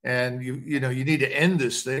 And you need to end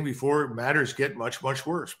this thing before matters get much, much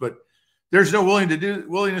worse. But there's no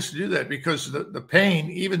willingness to do that, because the pain,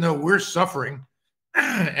 even though we're suffering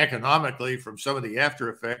economically from some of the after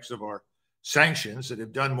effects of our sanctions that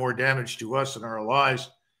have done more damage to us and our allies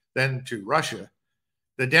than to Russia,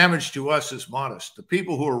 The damage to us is modest. The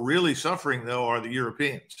people who are really suffering, though, are the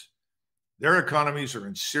Europeans. Their economies are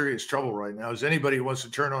in serious trouble right now. As anybody who wants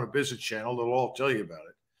to turn on a business channel, they'll all tell you about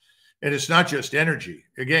it. And it's not just energy.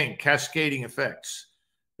 Again, cascading effects.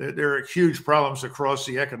 There are huge problems across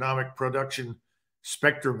the economic production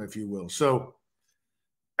spectrum, if you will. So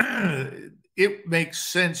it makes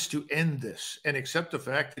sense to end this and accept the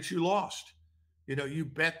fact that you lost. You know, you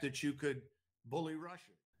bet that you could bully Russia.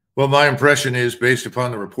 Well, my impression is, based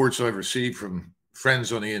upon the reports I've received from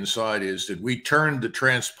friends on the inside, is that we turned the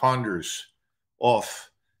transponders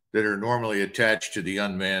off that are normally attached to the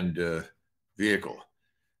unmanned vehicle.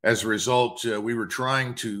 As a result, we were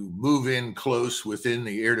trying to move in close within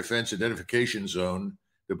the air defense identification zone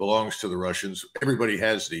that belongs to the Russians. Everybody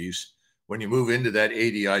has these. When you move into that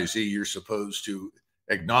ADIZ, you're supposed to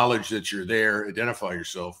acknowledge that you're there, identify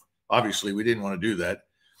yourself. Obviously, we didn't want to do that.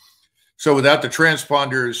 So without the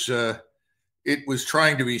transponders, it was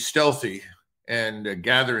trying to be stealthy and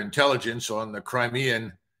gather intelligence on the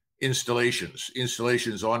Crimean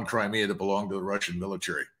installations on Crimea that belong to the Russian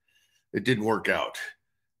military. It didn't work out.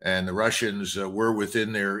 And the Russians were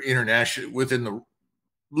within the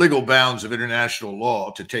legal bounds of international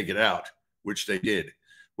law to take it out, which they did.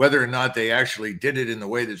 Whether or not they actually did it in the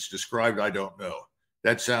way that's described, I don't know.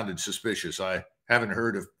 That sounded suspicious. I haven't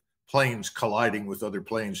heard of planes colliding with other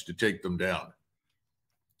planes to take them down.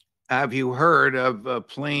 Have you heard of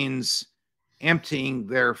planes emptying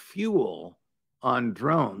their fuel on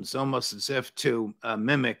drones, almost as if to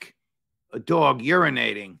mimic a dog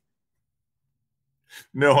urinating?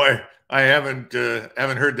 No, I haven't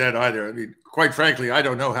heard that either. I mean, quite frankly, I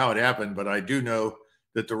don't know how it happened, but I do know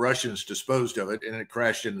that the Russians disposed of it and it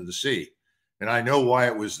crashed into the sea. And I know why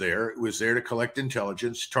it was there. It was there to collect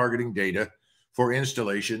intelligence, targeting data for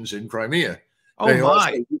installations in Crimea. Oh,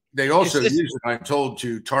 they also used it, I'm told,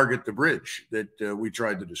 to target the bridge that we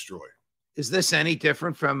tried to destroy. Is this any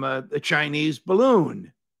different from the Chinese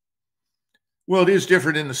balloon? Well, it is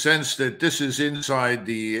different in the sense that this is inside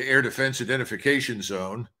the air defense identification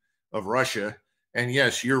zone of Russia. And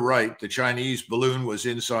yes, you're right. The Chinese balloon was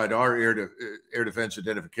inside our air defense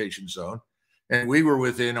identification zone, and we were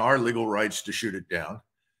within our legal rights to shoot it down.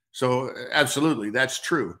 So absolutely, that's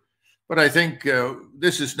true. But I think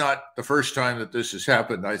this is not the first time that this has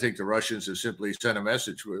happened. I think the Russians have simply sent a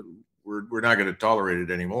message. We're not going to tolerate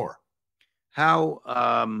it anymore.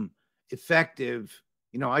 How effective,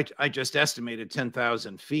 you know, I just estimated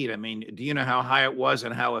 10,000 feet. I mean, do you know how high it was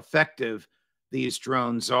and how effective these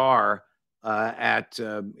drones are at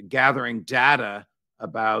gathering data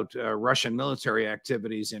about Russian military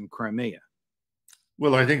activities in Crimea?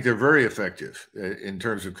 Well, I think they're very effective in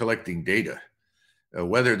terms of collecting data.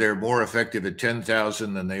 Whether they're more effective at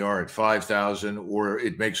 10,000 than they are at 5,000, or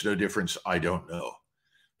it makes no difference, I don't know.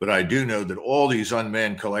 But I do know that all these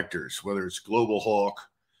unmanned collectors, whether it's Global Hawk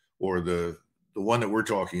or the one that we're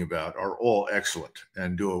talking about, are all excellent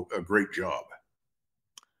and do a great job.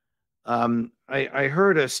 I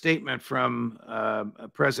heard a statement from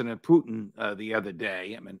President Putin the other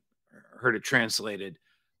day. I mean, heard it translated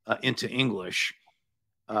into English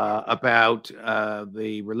about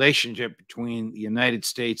the relationship between the United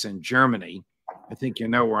States and Germany. I think you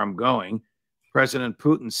know where I'm going. President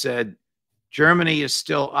Putin said, Germany is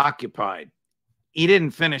still occupied. He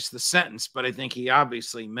didn't finish the sentence, but I think he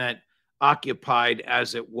obviously meant occupied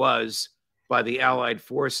as it was by the Allied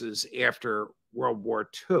forces after World War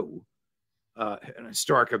II, an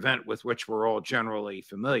historic event with which we're all generally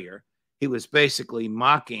familiar. He was basically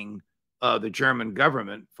mocking the German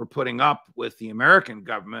government for putting up with the American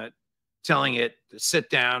government, telling it to sit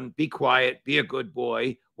down, be quiet, be a good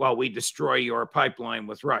boy while we destroy your pipeline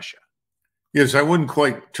with Russia. Yes, I wouldn't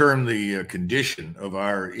quite term the condition of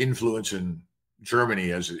our influence in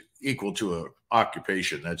Germany as equal to an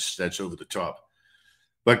occupation. That's over the top.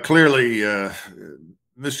 But clearly,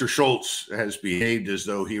 Mr. Schultz has behaved as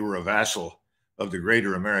though he were a vassal of the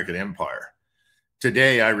greater American empire.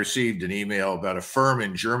 Today, I received an email about a firm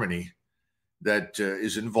in Germany that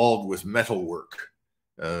is involved with metal work.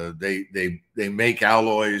 They make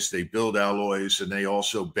alloys, they build alloys, and they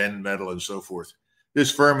also bend metal and so forth. This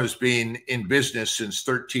firm has been in business since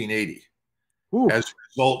 1380.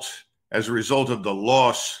 As a result of the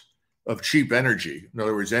loss of cheap energy, in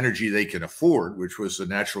other words, energy they can afford, which was the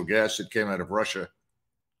natural gas that came out of Russia,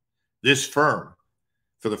 this firm,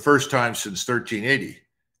 for the first time since 1380,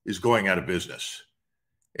 is going out of business.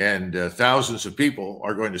 And thousands of people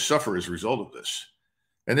are going to suffer as a result of this.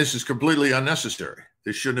 And this is completely unnecessary.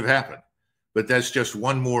 This shouldn't have happened. But that's just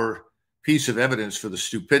one more piece of evidence for the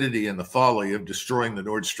stupidity and the folly of destroying the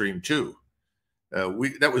Nord Stream 2.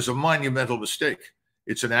 That was a monumental mistake.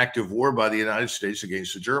 it's an active war by the United States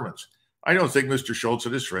against the Germans. I don't think Mr. Schultz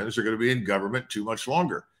and his friends are going to be in government too much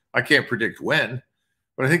longer. I can't predict when,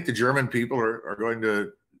 but I think the German people are going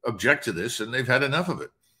to object to this, and they've had enough of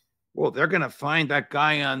it. Well, they're going to find that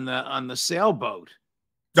guy on the sailboat.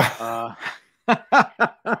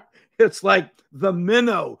 It's like the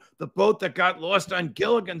Minnow, the boat that got lost on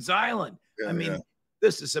Gilligan's Island. Yeah, I mean,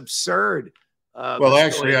 this is absurd. Well,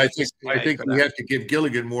 actually, I think we have to give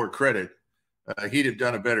Gilligan more credit. He'd have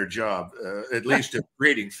done a better job, at least of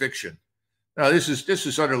creating fiction. Now, this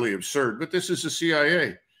is utterly absurd, but this is the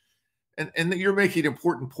CIA. And you're making an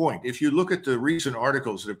important point. If you look at the recent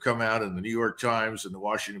articles that have come out in the New York Times and the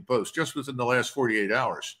Washington Post, just within the last 48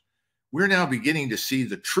 hours, we're now beginning to see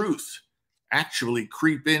the truth actually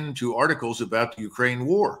creep into articles about the Ukraine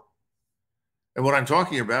war. And what I'm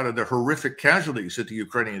talking about are the horrific casualties that the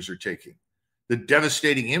Ukrainians are taking, the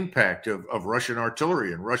devastating impact of Russian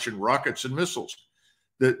artillery and Russian rockets and missiles,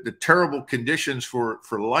 the terrible conditions for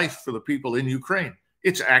life for the people in Ukraine.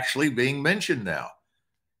 It's actually being mentioned now.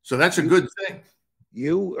 So that's a good thing.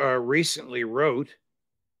 You recently wrote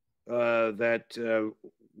that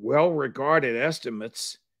well-regarded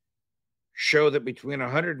estimates show that between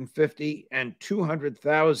 150 and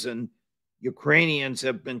 200,000 Ukrainians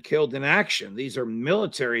have been killed in action. These are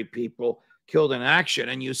military people killed in action.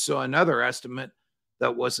 And you saw another estimate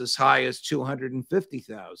that was as high as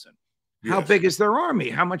 250,000. Yes. How big is their army?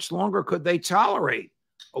 How much longer could they tolerate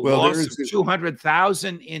a loss of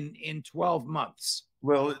 200,000 in 12 months?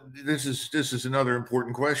 Well, this is another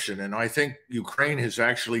important question. And I think Ukraine has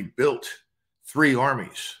actually built 3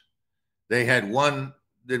 armies. They had one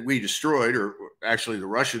that we destroyed, or actually the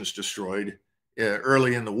Russians destroyed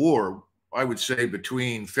early in the war, I would say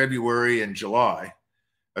between February and July.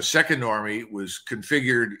 A second army was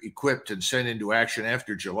configured, equipped, and sent into action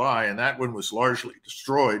after July, and that one was largely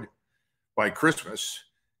destroyed by Christmas.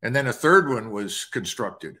 And then a third one was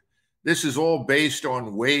constructed. This is all based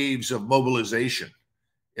on waves of mobilization,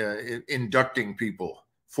 inducting people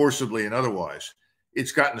forcibly and otherwise.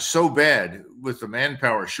 It's gotten so bad with the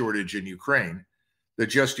manpower shortage in Ukraine that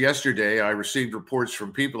just yesterday I received reports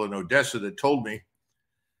from people in Odessa that told me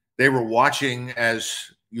they were watching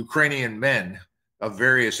as Ukrainian men of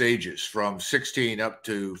various ages, from 16 up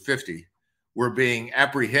to 50, were being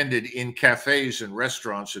apprehended in cafes and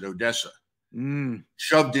restaurants in Odessa,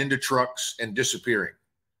 shoved into trucks and disappearing.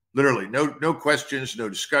 Literally, no questions, no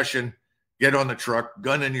discussion. Get on the truck,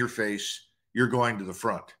 gun in your face, you're going to the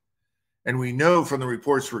front. And we know from the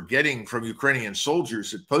reports we're getting from Ukrainian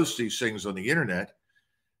soldiers that post these things on the internet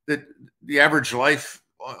that the average life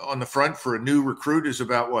on the front for a new recruit is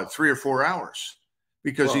about, what, 3 or 4 hours,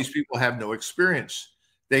 because these people have no experience.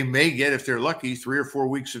 They may get, if they're lucky, 3 or 4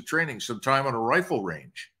 weeks of training, some time on a rifle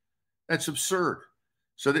range. That's absurd.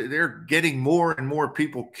 So they're getting more and more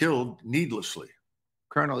people killed needlessly.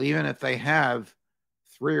 Colonel, even if they have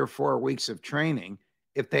 3 or 4 weeks of training,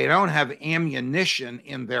 if they don't have ammunition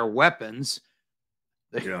in their weapons,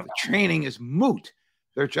 the training is moot.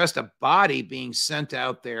 They're just a body being sent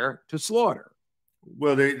out there to slaughter.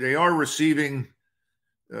 Well, they are receiving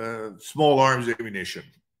small arms ammunition,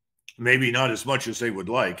 maybe not as much as they would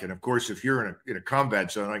like. And of course, if you're in a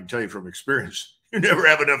combat zone, I can tell you from experience, you never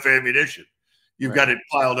have enough ammunition. You've got it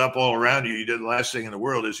piled up all around you. The last thing in the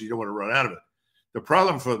world is you don't want to run out of it. The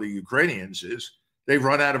problem for the Ukrainians is they've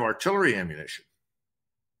run out of artillery ammunition.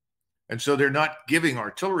 And so they're not giving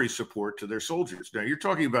artillery support to their soldiers. Now, you're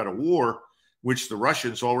talking about a war which the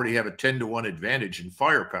Russians already have a 10-to-1 advantage in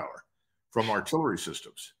firepower from artillery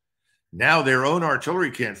systems. Now their own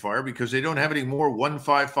artillery can't fire because they don't have any more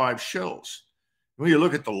 155 shells. When you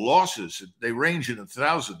look at the losses, they range in the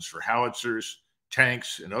thousands for howitzers,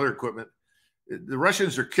 tanks, and other equipment. The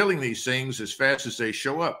Russians are killing these things as fast as they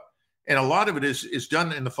show up. And a lot of it is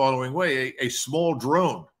done in the following way. A small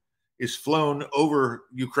drone is flown over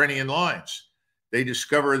Ukrainian lines. They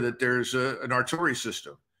discover that there's an artillery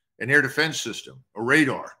system, an air defense system, a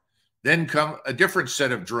radar. Then come a different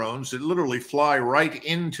set of drones that literally fly right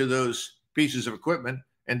into those pieces of equipment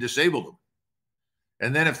and disable them.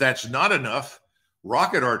 And then if that's not enough,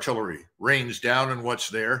 rocket artillery rains down on what's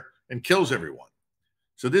there and kills everyone.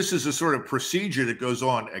 So this is a sort of procedure that goes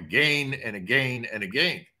on again and again and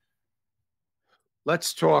again.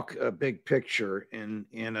 Let's talk a big picture. In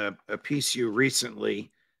a piece you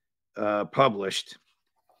recently published,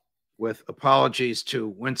 with apologies to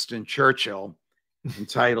Winston Churchill,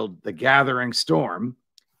 entitled "The Gathering Storm."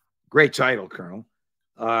 Great title, Colonel.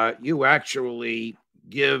 You actually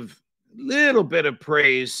give a little bit of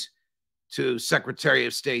praise to Secretary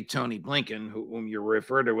of State Tony Blinken, whom you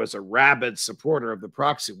refer to as a rabid supporter of the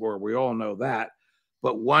proxy war. We all know that,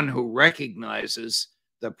 but one who recognizes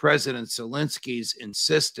that President Zelensky's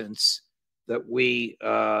insistence that we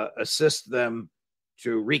assist them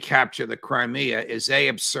to recapture the Crimea is A,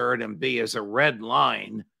 absurd, and B, is a red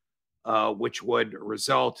line, which would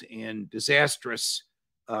result in disastrous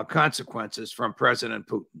consequences from President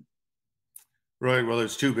Putin. Right. Well,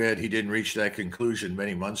 it's too bad he didn't reach that conclusion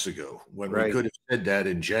many months ago, when we could have said that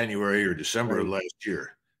in January or December of last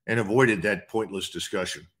year and avoided that pointless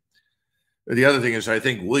discussion. The other thing is, I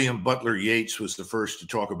think William Butler Yeats was the first to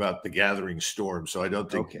talk about the gathering storm, so I don't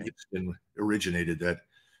think it's been originated that.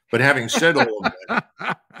 But having said all of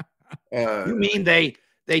that, you mean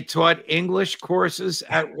they taught English courses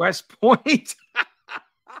at West Point?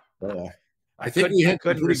 I think we had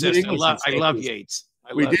couldn't resist. I love Yeats.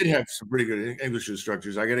 We did have some pretty good English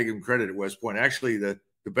instructors. I got to give him credit at West Point. Actually, the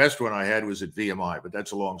best one I had was at VMI, but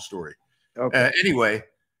that's a long story. Anyway,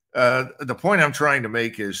 the point I'm trying to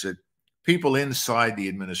make is that people inside the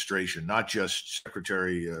administration, not just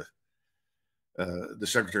the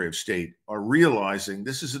Secretary of State, are realizing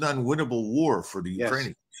this is an unwinnable war for the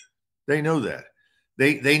Ukrainians. They know that.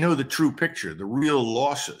 They know the true picture, the real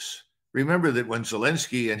losses. Remember that when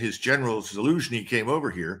Zelensky and his general Zaluzhny came over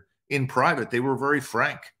here, in private, they were very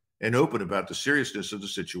frank and open about the seriousness of the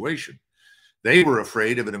situation. They were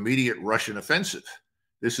afraid of an immediate Russian offensive.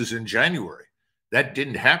 This is in January. That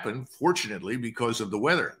didn't happen, fortunately, because of the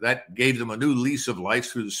weather. That gave them a new lease of life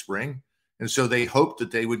through the spring. And so they hoped that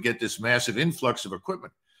they would get this massive influx of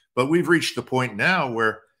equipment. But we've reached the point now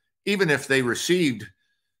where even if they received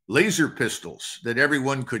laser pistols that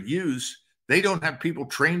everyone could use, they don't have people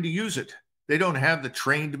trained to use it. They don't have the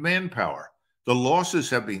trained manpower. The losses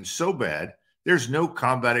have been so bad, there's no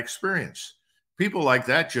combat experience. People like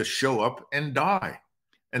that just show up and die.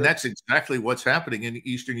 And that's exactly what's happening in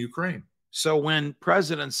eastern Ukraine. So when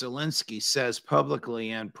President Zelensky says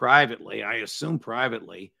publicly and privately, I assume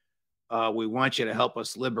privately, we want you to help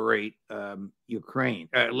us liberate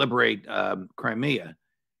Crimea,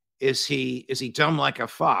 is he dumb like a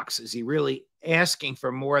fox? Is he really asking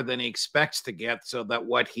for more than he expects to get so that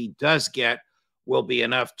what he does get will be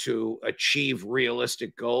enough to achieve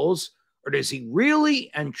realistic goals? Or does he really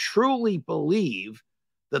and truly believe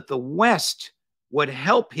that the West would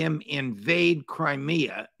help him invade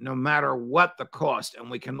Crimea no matter what the cost? And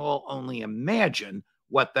we can all only imagine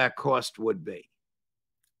what that cost would be.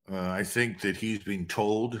 I think that he's been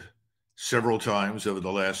told several times over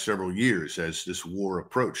the last several years as this war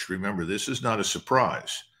approached. Remember, this is not a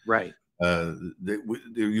surprise. Right. The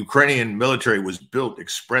Ukrainian military was built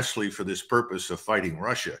expressly for this purpose of fighting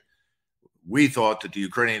Russia. We thought that the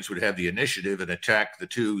Ukrainians would have the initiative and attack the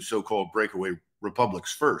two so-called breakaway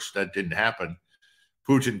republics first. That didn't happen.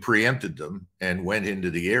 Putin preempted them and went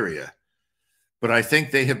into the area. But I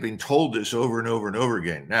think they have been told this over and over and over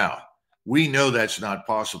again. Now, we know that's not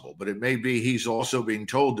possible, but it may be he's also being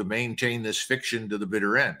told to maintain this fiction to the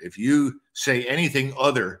bitter end. If you say anything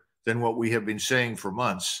other than what we have been saying for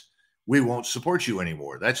months, we won't support you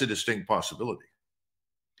anymore. That's a distinct possibility.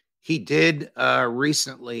 He did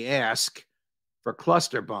recently ask for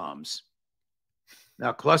cluster bombs.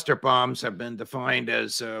 Now, cluster bombs have been defined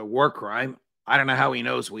as a war crime. I don't know how he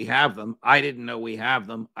knows we have them. I didn't know we have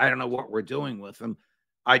them. I don't know what we're doing with them.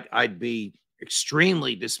 I'd be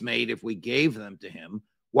extremely dismayed if we gave them to him.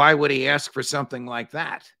 Why would he ask for something like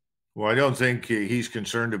that? Well, I don't think he's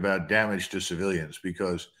concerned about damage to civilians,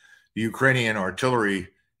 because the Ukrainian artillery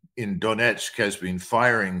in Donetsk has been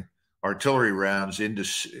firing artillery rounds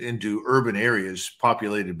into urban areas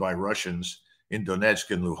populated by Russians in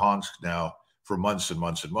Donetsk and Luhansk now for months and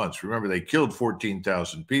months and months. Remember, they killed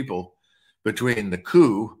 14,000 people between the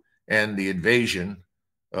coup and the invasion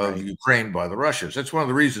of Ukraine by the Russians. That's one of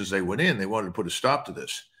the reasons they went in. They wanted to put a stop to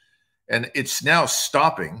this. And it's now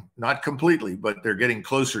stopping, not completely, but they're getting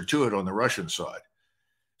closer to it on the Russian side.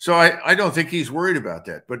 So I don't think he's worried about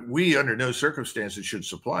that, but we under no circumstances should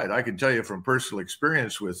supply it. I can tell you from personal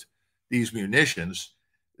experience with these munitions,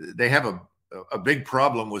 they have a big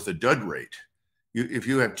problem with the dud rate. If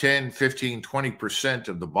you have 10, 15, 20%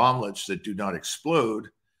 of the bomblets that do not explode,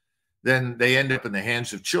 then they end up in the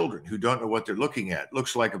hands of children who don't know what they're looking at.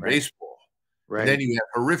 Looks like a baseball. Right. And then you have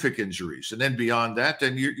horrific injuries. And then beyond that,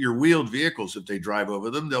 then your wheeled vehicles, if they drive over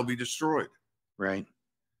them, they'll be destroyed. Right.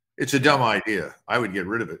 It's a dumb idea. I would get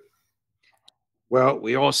rid of it. Well,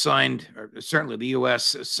 we all signed, or certainly the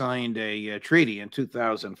U.S. signed a treaty in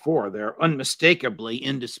 2004. They're unmistakably,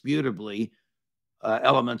 indisputably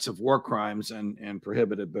elements of war crimes and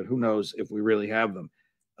prohibited, but who knows if we really have them.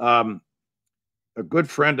 A good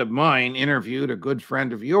friend of mine interviewed a good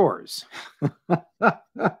friend of yours.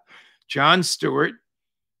 Jon Stewart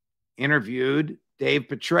interviewed Dave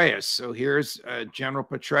Petraeus. So here's General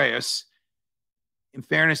Petraeus in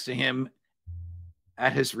fairness to him,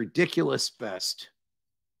 at his ridiculous best.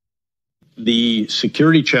 The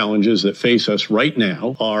security challenges that face us right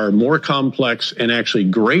now are more complex and actually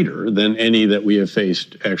greater than any that we have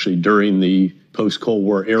faced actually during the post-Cold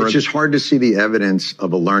War era. It's just hard to see the evidence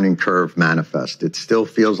of a learning curve manifest. It still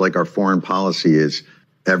feels like our foreign policy is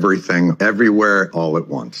everything, everywhere, all at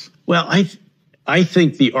once. Well, I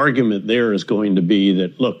think the argument there is going to be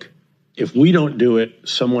that, look, if we don't do it,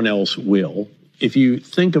 someone else will. If you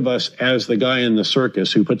think of us as the guy in the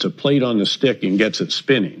circus who puts a plate on the stick and gets it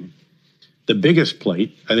spinning, the biggest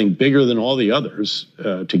plate, I think bigger than all the others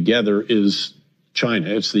together, is China.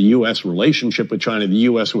 It's the U.S. relationship with China, the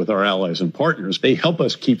U.S. with our allies and partners. They help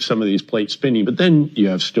us keep some of these plates spinning. But then you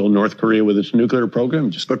have still North Korea with its nuclear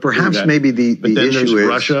program. But perhaps maybe the issue is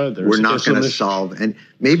Russia, we're not going to solve. And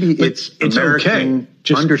maybe it's American okay.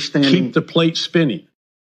 Just understanding. Keep the plate spinning.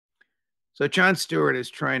 So Jon Stewart is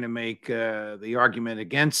trying to make the argument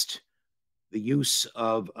against the use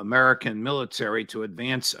of American military to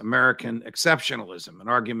advance American exceptionalism, an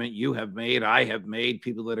argument you have made, I have made,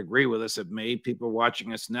 people that agree with us have made, people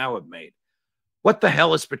watching us now have made. What the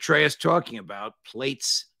hell is Petraeus talking about?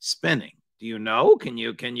 Plates spinning. Do you know? Can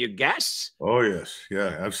you guess? Oh, yes.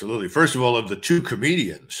 Yeah, absolutely. First of all, of the two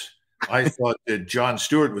comedians, I thought that Jon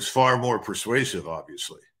Stewart was far more persuasive,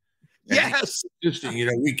 obviously. Yes. Just, you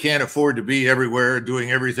know, we can't afford to be everywhere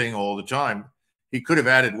doing everything all the time. He could have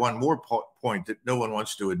added one more point that no one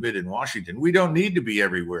wants to admit in Washington. We don't need to be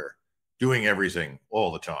everywhere doing everything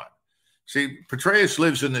all the time. See, Petraeus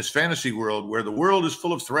lives in this fantasy world where the world is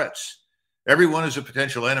full of threats. Everyone is a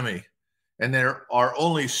potential enemy, and there are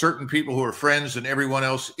only certain people who are friends and everyone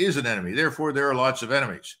else is an enemy. Therefore, there are lots of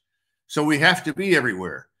enemies. So we have to be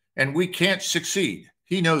everywhere, and we can't succeed.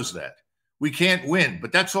 He knows that. We can't win,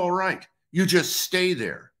 but that's all right. You just stay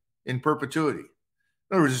there in perpetuity. In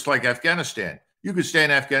other words, it's like Afghanistan. You could stay in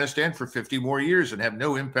Afghanistan for 50 more years and have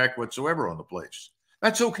no impact whatsoever on the place.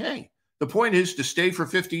 That's okay. The point is to stay for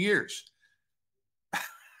 50 years.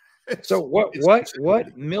 So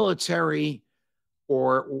what military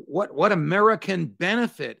or what American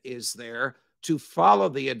benefit is there to follow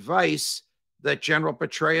the advice that General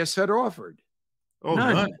Petraeus had offered? Oh,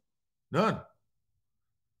 none.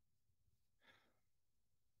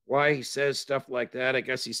 Why he says stuff like that, I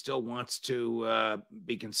guess he still wants to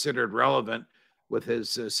be considered relevant with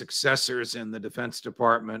his successors in the Defense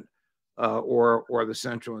Department or the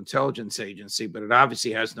Central Intelligence Agency, but it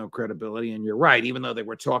obviously has no credibility. And you're right, even though they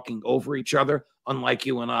were talking over each other, unlike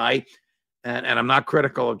you and I, and I'm not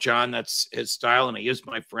critical of John, that's his style, and he is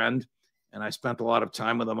my friend, and I spent a lot of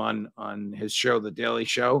time with him on his show, The Daily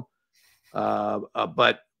Show.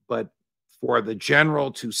 But for the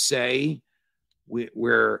general to say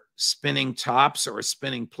we're spinning tops or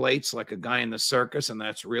spinning plates like a guy in the circus, and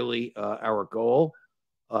that's really our goal,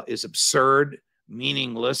 is absurd,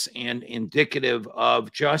 meaningless, and indicative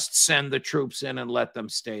of just send the troops in and let them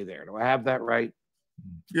stay there. Do I have that right?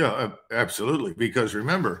 Yeah, absolutely. Because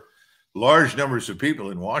remember, large numbers of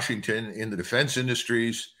people in Washington, in the defense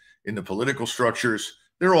industries, in the political structures,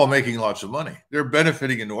 they're all making lots of money. They're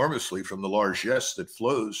benefiting enormously from the largesse that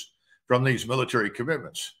flows from these military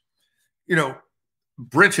commitments. You know,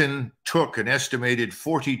 Britain took an estimated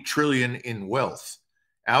 40 trillion in wealth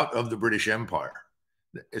out of the British Empire,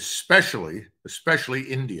 especially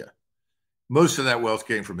India. Most of that wealth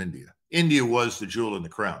came from India. India was the jewel in the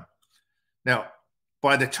crown. Now,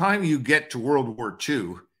 by the time you get to World War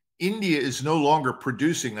II, India is no longer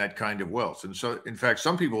producing that kind of wealth. And so, in fact,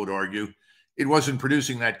 some people would argue it wasn't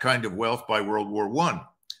producing that kind of wealth by World War I.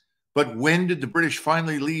 But when did the British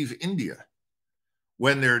finally leave India?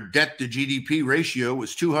 When their debt to GDP ratio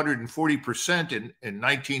was 240% in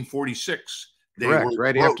 1946. They Correct, were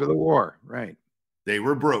right broke. after the war, right. They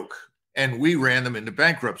were broke. And we ran them into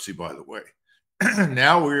bankruptcy, by the way.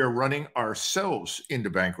 Now we are running ourselves into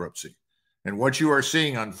bankruptcy. And what you are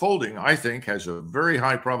seeing unfolding, I think, has a very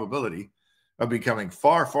high probability of becoming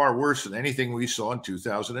far, far worse than anything we saw in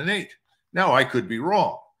 2008. Now, I could be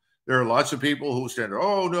wrong. There are lots of people who stand,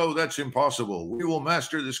 oh, no, that's impossible. We will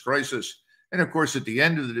master this crisis. And of course, at the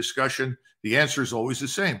end of the discussion, the answer is always the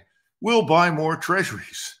same. We'll buy more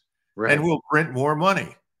treasuries, right, and we'll print more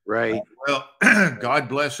money. Right. Well, God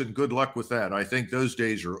bless and good luck with that. I think those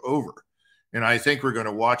days are over. And I think we're going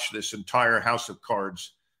to watch this entire house of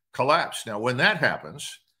cards collapse. Now, when that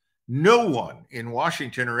happens, no one in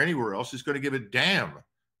Washington or anywhere else is going to give a damn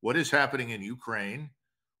what is happening in Ukraine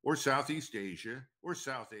or Southeast Asia or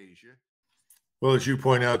South Asia. Well, as you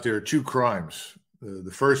point out, there are two crimes.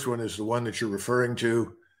 The first one is the one that you're referring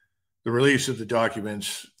to, the release of the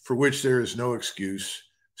documents for which there is no excuse,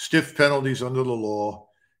 stiff penalties under the law,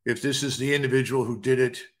 if this is the individual who did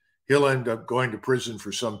it, he'll end up going to prison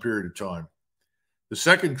for some period of time. The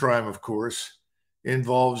second crime, of course,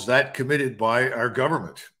 involves that committed by our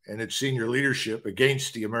government and its senior leadership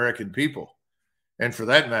against the American people. And for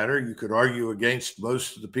that matter, you could argue against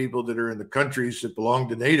most of the people that are in the countries that belong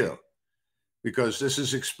to NATO, because this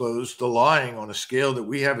has exposed the lying on a scale that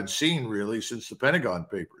we haven't seen really since the Pentagon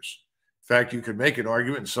Papers. In fact, you could make an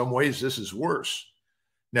argument in some ways this is worse.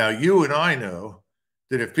 Now, you and I know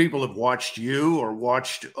that if people have watched you or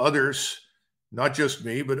watched others, not just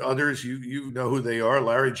me, but others, you know who they are,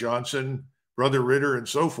 Larry Johnson, Brother Ritter, and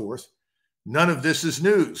so forth, none of this is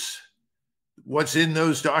news. What's in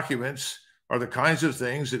those documents are the kinds of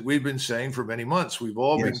things that we've been saying for many months. We've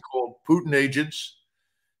all been called Putin agents.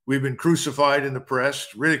 We've been crucified in the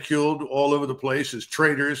press, ridiculed all over the place as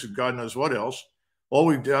traitors and God knows what else. All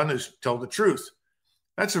we've done is tell the truth.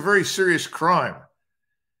 That's a very serious crime.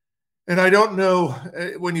 And I don't know,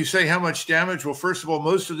 when you say how much damage, well, first of all,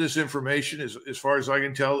 most of this information, as far as I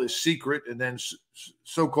can tell, is secret and then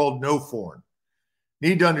so-called no foreign.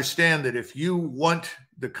 Need to understand that if you want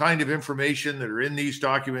the kind of information that are in these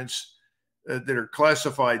documents that are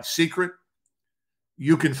classified secret,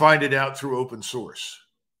 you can find it out through open source.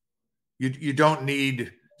 You don't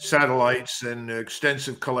need satellites and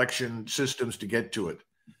extensive collection systems to get to it.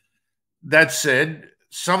 That said,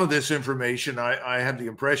 some of this information, I have the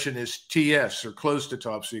impression, is TS, or close to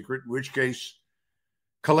top secret, in which case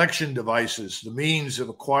collection devices, the means of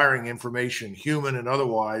acquiring information, human and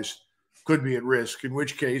otherwise, could be at risk, in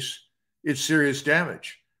which case it's serious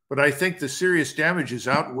damage. But I think the serious damage is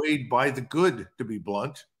outweighed by the good, to be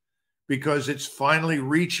blunt, because it's finally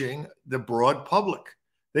reaching the broad public.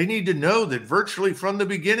 They need to know that virtually from the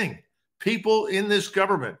beginning, people in this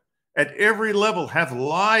government at every level have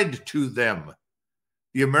lied to them.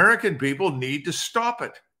 The American people need to stop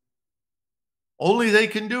it. Only they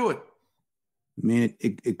can do it. I mean,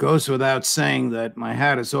 it goes without saying that my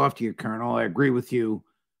hat is off to you, Colonel. I agree with you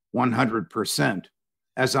 100%.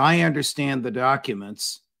 As I understand the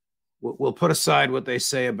documents, we'll put aside what they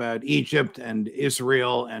say about Egypt and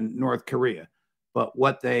Israel and North Korea. But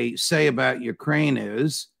what they say about Ukraine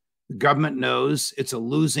is the government knows it's a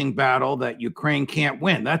losing battle that Ukraine can't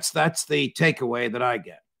win. That's the takeaway that I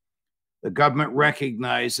get. The government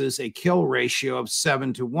recognizes a kill ratio of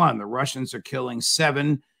 7-to-1. The Russians are killing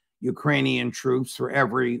 7 Ukrainian troops for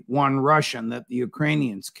every 1 Russian that the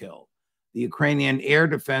Ukrainians kill. The Ukrainian air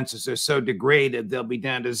defenses are so degraded, they'll be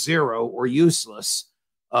down to 0 or useless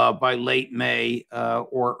by late May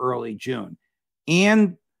or early June.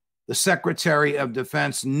 And the Secretary of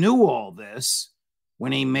Defense knew all this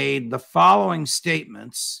when he made the following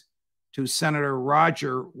statements to Senator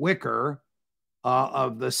Roger Wicker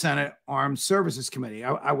of the Senate Armed Services Committee.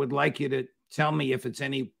 I would like you to tell me if it's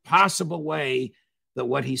any possible way that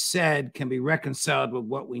what he said can be reconciled with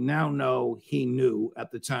what we now know he knew at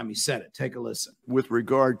the time he said it. Take a listen. With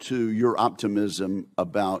regard to your optimism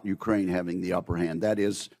about Ukraine having the upper hand, that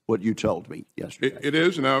is what you told me yesterday. It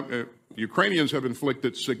is. Now, Ukrainians have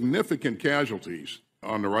inflicted significant casualties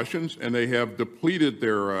on the Russians, and they have depleted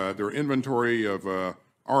their inventory of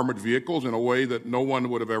armored vehicles in a way that no one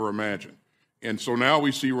would have ever imagined. And so now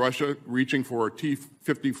we see Russia reaching for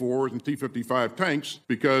T-54s and T-55 tanks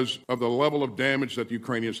because of the level of damage that the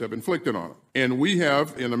Ukrainians have inflicted on them. And we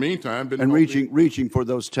have, in the meantime, been... And reaching for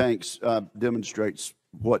those tanks demonstrates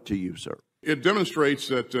what to you, sir? It demonstrates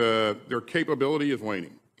that their capability is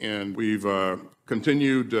waning. And we've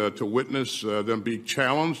continued to witness them be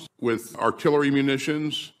challenged with artillery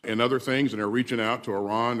munitions and other things, and they're reaching out to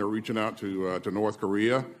Iran, they're reaching out to North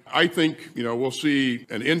Korea. I think, we'll see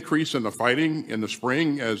an increase in the fighting in the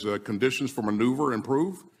spring as conditions for maneuver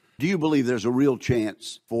improve. Do you believe there's a real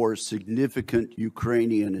chance for significant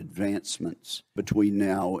Ukrainian advancements between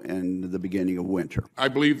now and the beginning of winter? I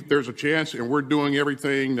believe there's a chance, and we're doing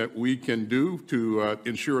everything that we can do to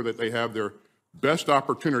ensure that they have their best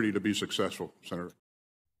opportunity to be successful, Senator.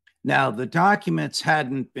 Now, the documents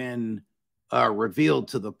hadn't been revealed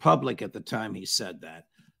to the public at the time he said that,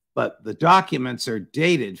 but the documents are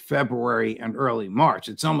dated February and early March.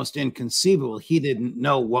 It's almost inconceivable he didn't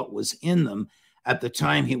know what was in them at the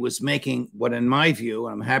time he was making what, in my view,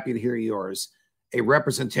 and I'm happy to hear yours, a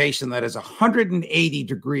representation that is 180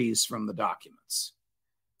 degrees from the documents.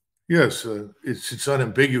 Yes, it's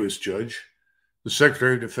unambiguous, Judge. The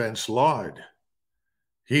Secretary of Defense lied.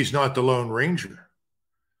 He's not the Lone Ranger.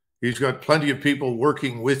 He's got plenty of people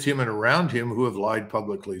working with him and around him who have lied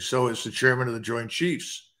publicly. So is the chairman of the Joint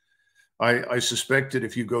Chiefs. I suspect that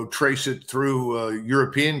if you go trace it through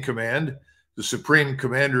European Command, the Supreme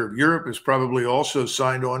Commander of Europe is probably also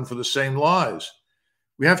signed on for the same lies.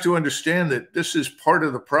 We have to understand that this is part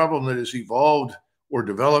of the problem that has evolved or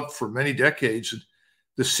developed for many decades.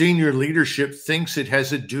 The senior leadership thinks it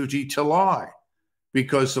has a duty to lie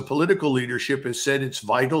because the political leadership has said it's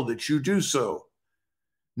vital that you do so.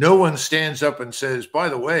 No one stands up and says, by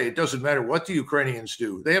the way, it doesn't matter what the Ukrainians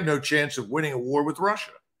do. They have no chance of winning a war with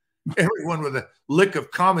Russia. Everyone with a lick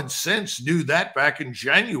of common sense knew that back in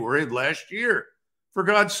January of last year, for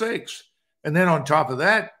God's sakes. And then on top of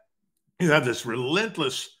that, you have this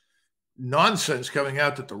relentless nonsense coming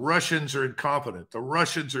out that the Russians are incompetent, the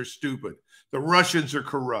Russians are stupid, the Russians are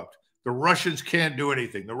corrupt, the Russians can't do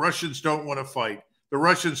anything, the Russians don't want to fight, the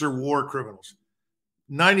Russians are war criminals.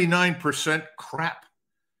 99% crap.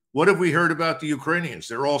 What have we heard about the Ukrainians?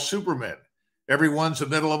 They're all supermen. Everyone's a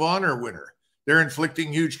Medal of Honor winner. They're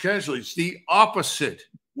inflicting huge casualties. The opposite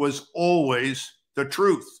was always the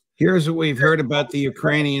truth. Here's what we've heard about the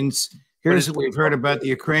Ukrainians. Here's what we've heard about the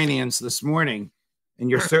Ukrainians this morning. And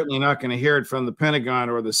you're certainly not going to hear it from the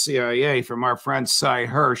Pentagon or the CIA, from our friend Cy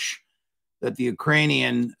Hirsch, that the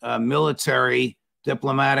Ukrainian military,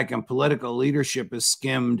 diplomatic, and political leadership has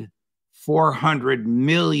skimmed $400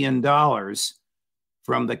 million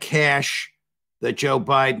from the cash that Joe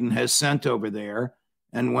Biden has sent over there.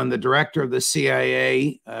 And when the director of the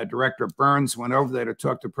CIA, Director Burns, went over there to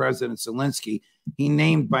talk to President Zelensky, he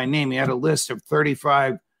named by name, he had a list of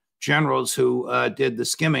 35 generals who did the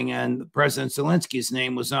skimming, and President Zelensky's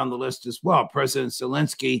name was on the list as well. President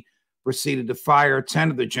Zelensky proceeded to fire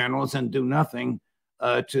 10 of the generals and do nothing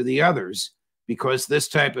to the others, because this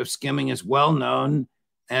type of skimming is well known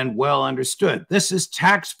and well understood. This is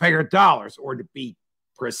taxpayer dollars, or to be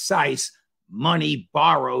precise, money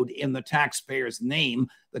borrowed in the taxpayer's name.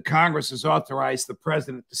 The Congress has authorized the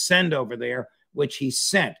president to send over there, which he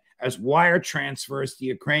sent as wire transfers to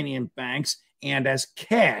Ukrainian banks and as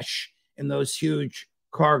cash in those huge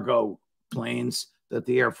cargo planes that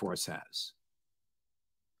the Air Force has.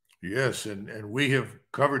 Yes, and we have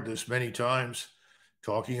covered this many times,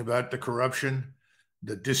 talking about the corruption,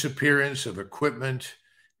 the disappearance of equipment,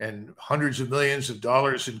 and hundreds of millions of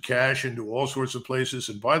dollars in cash into all sorts of places.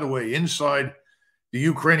 And by the way, inside the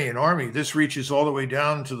Ukrainian army, this reaches all the way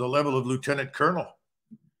down to the level of lieutenant colonel.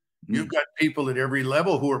 You've got people at every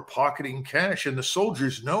level who are pocketing cash, and the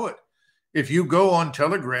soldiers know it. If you go on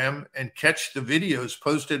Telegram and catch the videos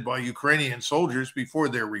posted by Ukrainian soldiers before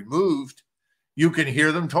they're removed, you can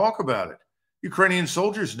hear them talk about it. Ukrainian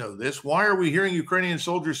soldiers know this. Why are we hearing Ukrainian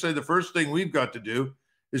soldiers say the first thing we've got to do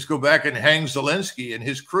is go back and hang Zelensky and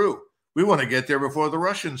his crew? We want to get there before the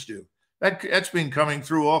Russians do. That's been coming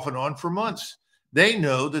through off and on for months. They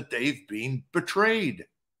know that they've been betrayed.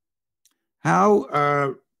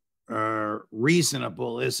 How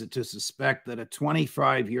reasonable is it to suspect that a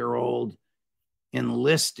 25-year-old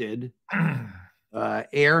enlisted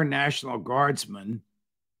Air National Guardsman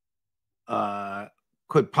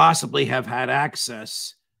could possibly have had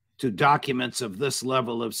access to documents of this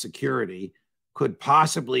level of security, could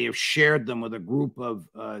possibly have shared them with a group of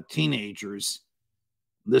teenagers?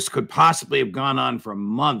 This could possibly have gone on for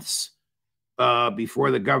months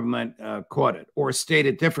before the government caught it. Or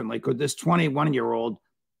stated differently, could this 21-year-old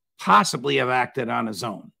possibly have acted on his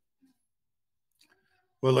own?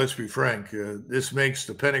 Well, let's be frank. This makes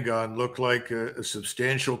the Pentagon look like a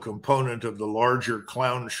substantial component of the larger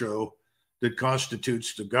clown show that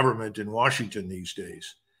constitutes the government in Washington these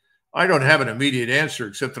days. I don't have an immediate answer,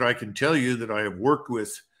 except that I can tell you that I have worked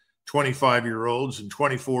with 25-year-olds and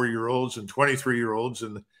 24-year-olds and 23-year-olds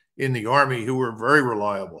in the Army who were very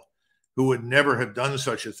reliable, who would never have done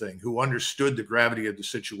such a thing, who understood the gravity of the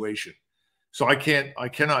situation. So I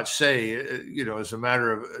cannot say, as a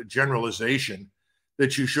matter of generalization,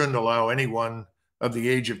 that you shouldn't allow anyone of the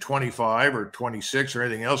age of 25 or 26 or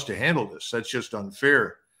anything else to handle this. That's just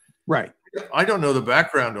unfair. Right. I don't know the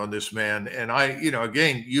background on this man. And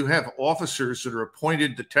again, you have officers that are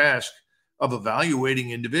appointed the task of evaluating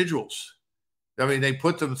individuals. I mean, they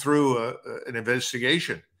put them through an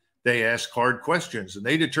investigation. They ask hard questions and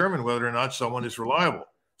they determine whether or not someone is reliable.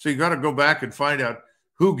 So you got to go back and find out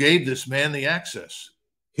who gave this man the access.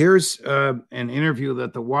 Here's an interview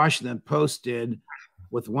that the Washington Post did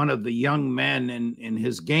with one of the young men in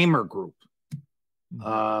his gamer group.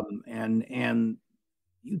 And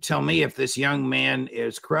you tell me if this young man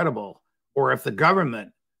is credible or if the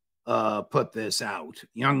government put this out.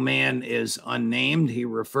 Young man is unnamed. He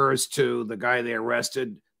refers to the guy they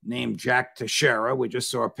arrested named Jack Teixeira. We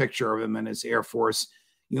just saw a picture of him in his Air Force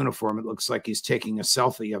uniform. It looks like he's taking a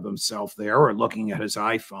selfie of himself there or looking at his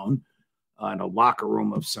iPhone in a locker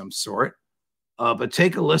room of some sort. But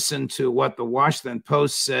take a listen to what the Washington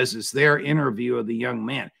Post says is their interview of the young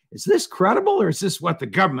man. Is this credible or is this what the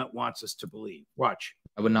government wants us to believe? Watch.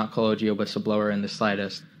 I would not call OG a whistleblower in the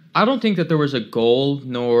slightest. I don't think that there was a goal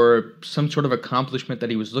nor some sort of accomplishment that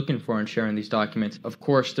he was looking for in sharing these documents. Of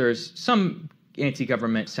course, there's some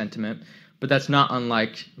anti-government sentiment, but that's not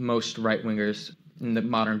unlike most right-wingers in the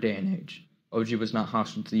modern day and age. OG was not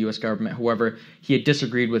hostile to the U.S. government. However, he had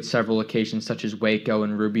disagreed with several occasions, such as Waco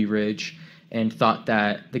and Ruby Ridge, and thought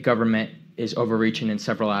that the government is overreaching in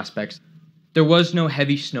several aspects. There was no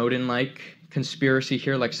heavy Snowden-like conspiracy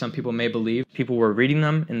here, like some people may believe. People were reading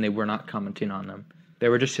them, and they were not commenting on them. They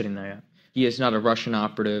were just sitting there. He is not a Russian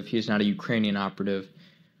operative. He is not a Ukrainian operative.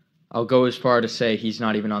 I'll go as far to say he's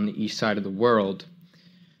not even on the east side of the world.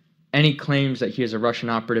 Any claims that he is a Russian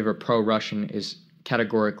operative or pro-Russian is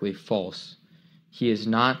categorically false. He is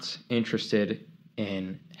not interested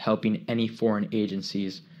in helping any foreign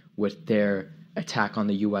agencies with their attack on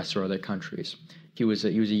the U.S. or other countries. He was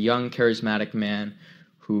a young, charismatic man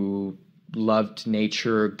who loved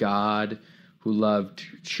nature, God, who loved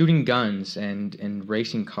shooting guns and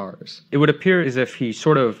racing cars. It would appear as if he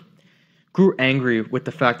sort of grew angry with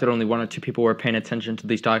the fact that only one or two people were paying attention to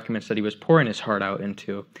these documents that he was pouring his heart out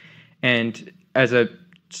into. And as a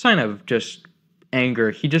sign of just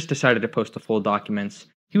anger, he just decided to post the full documents.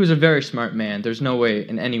 He was a very smart man. There's no way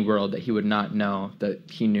in any world that he would not know that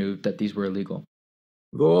he knew that these were illegal.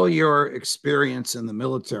 With all your experience in the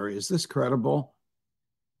military, is this credible?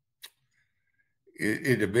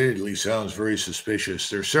 It admittedly sounds very suspicious.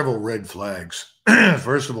 There are several red flags.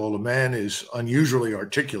 First of all, the man is unusually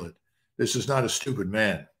articulate. This is not a stupid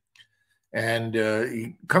man. And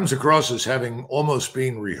he comes across as having almost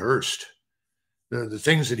been rehearsed. The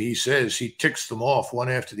things that he says, he ticks them off one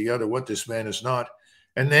after the other, what this man is not,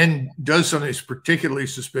 and then does something that's particularly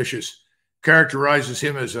suspicious, characterizes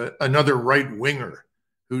him as another right-winger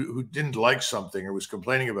who didn't like something or was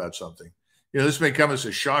complaining about something. You know, this may come as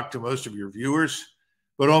a shock to most of your viewers,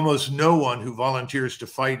 but almost no one who volunteers to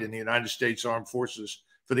fight in the United States Armed Forces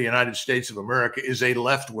for the United States of America is a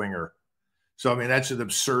left-winger. So, I mean, that's an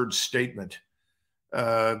absurd statement.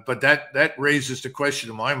 But that raises the question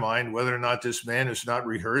in my mind whether or not this man is not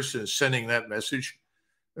rehearsed and is sending that message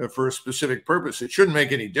for a specific purpose. It shouldn't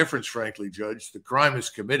make any difference, frankly, Judge. The crime is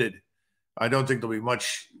committed. I don't think there'll be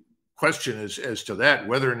much question as to that.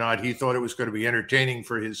 Whether or not he thought it was going to be entertaining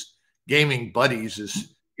for his gaming buddies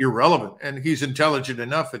is irrelevant. And he's intelligent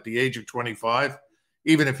enough at the age of 25,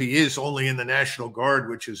 even if he is only in the National Guard,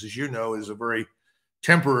 which is, as you know, is a very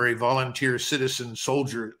temporary volunteer citizen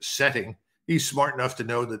soldier setting. He's smart enough to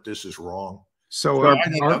know that this is wrong. So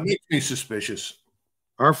it makes me suspicious.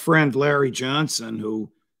 Our friend Larry Johnson,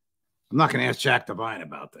 who I'm not going to ask Jack Devine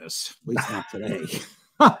about this, at least not today.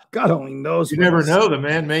 God only knows. You never know. The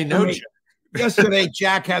man may know. Yesterday,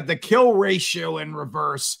 Jack had the kill ratio in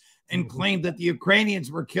reverse and claimed that the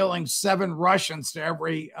Ukrainians were killing 7 Russians to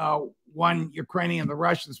every 1 Ukrainian the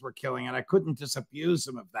Russians were killing. And I couldn't disabuse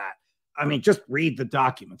him of that. I mean, just read the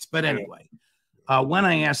documents. But anyway, when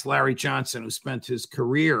I asked Larry Johnson, who spent his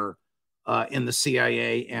career in the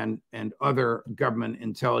CIA and other government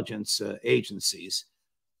intelligence agencies,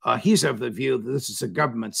 he's of the view that this is a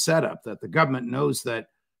government setup, that the government knows that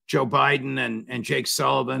Joe Biden and Jake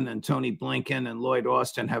Sullivan and Tony Blinken and Lloyd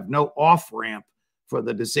Austin have no off-ramp for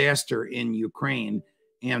the disaster in Ukraine,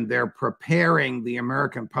 and they're preparing the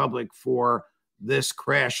American public for this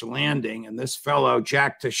crash landing. And this fellow,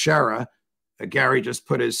 Jack Teixeira, Gary just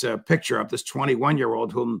put his picture up, this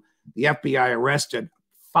 21-year-old whom the FBI arrested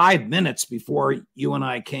 5 minutes before you and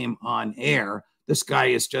I came on air. This guy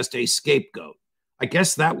is just a scapegoat. I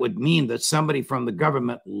guess that would mean that somebody from the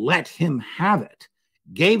government let him have it,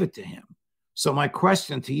 gave it to him. So my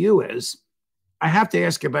question to you is, I have to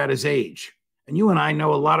ask about his age. And you and I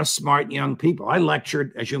know a lot of smart young people. I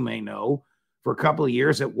lectured, as you may know, for a couple of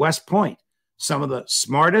years at West Point. Some of the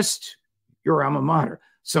smartest, your alma mater,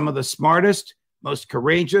 some of the smartest, most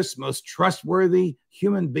courageous, most trustworthy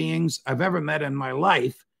human beings I've ever met in my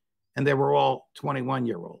life. And they were all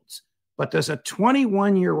 21-year-olds. But does a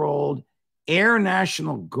 21-year-old Air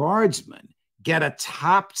National Guardsman get a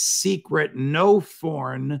top secret, no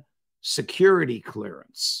foreign security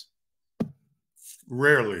clearance?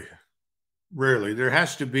 Rarely. There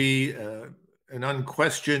has to be an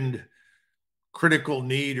unquestioned critical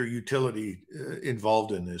need or utility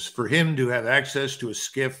involved in this. For him to have access to a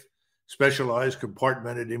SCIF, specialized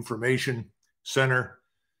compartmented information center,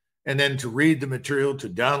 and then to read the material, to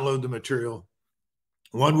download the material,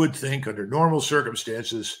 one would think under normal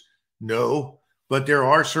circumstances, no, but there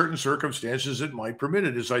are certain circumstances that might permit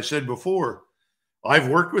it. As I said before, I've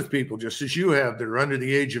worked with people just as you have that are under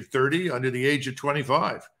the age of 30, under the age of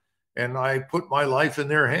 25, and I put my life in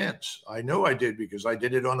their hands. I know I did because I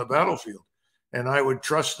did it on the battlefield, and I would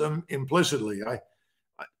trust them implicitly.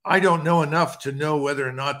 I don't know enough to know whether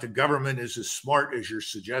or not the government is as smart as you're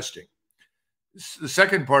suggesting. The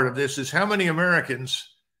second part of this is how many Americans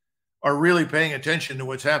are really paying attention to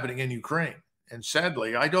what's happening in Ukraine? And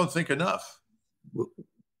sadly, I don't think enough.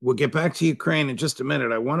 We'll get back to Ukraine in just a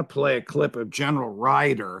minute. I want to play a clip of General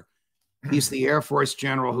Ryder. He's the Air Force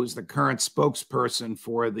general who's the current spokesperson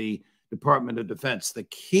for the Department of Defense. The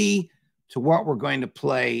key to what we're going to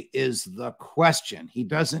play is the question. He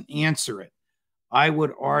doesn't answer it. I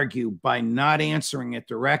would argue by not answering it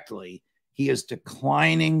directly, he is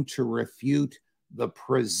declining to refute the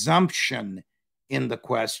presumption in the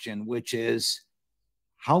question, which is,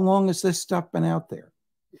 how long has this stuff been out there?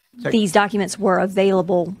 These documents were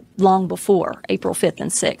available long before April 5th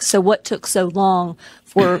and 6th. So what took so long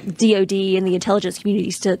for DOD and the intelligence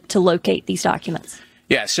communities to locate these documents?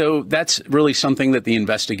 Yeah, so that's really something that the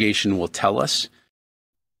investigation will tell us.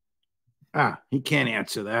 He can't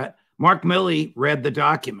answer that. Mark Milley read the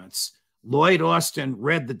documents. Lloyd Austin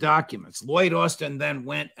read the documents. Lloyd Austin then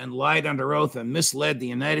went and lied under oath and misled the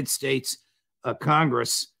United States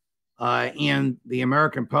Congress and the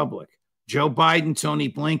American public. Joe Biden, Tony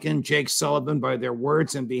Blinken, Jake Sullivan, by their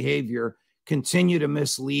words and behavior, continue to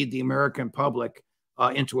mislead the American public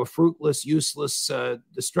into a fruitless, useless,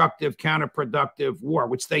 destructive, counterproductive war,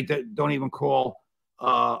 which they don't even call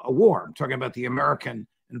a war. I'm talking about the American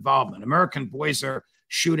involvement. American boys are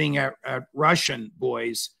shooting at Russian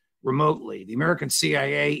boys remotely. The American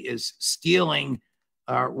CIA is stealing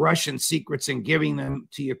Russian secrets and giving them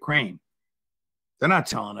to Ukraine. They're not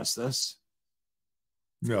telling us this.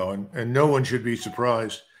 No, and no one should be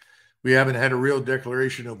surprised. We haven't had a real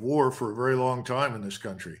declaration of war for a very long time in this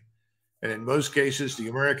country. And in most cases, the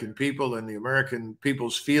American people and the American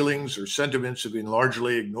people's feelings or sentiments have been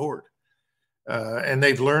largely ignored. And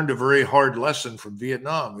they've learned a very hard lesson from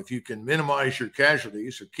Vietnam. If you can minimize your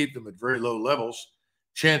casualties or keep them at very low levels,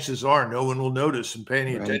 chances are no one will notice and pay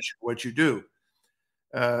any attention to what you do.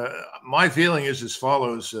 My feeling is as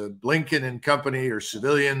follows. Blinken and company are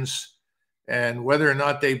civilians, and whether or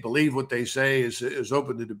not they believe what they say is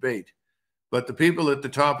open to debate. But the people at the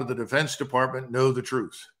top of the Defense Department know the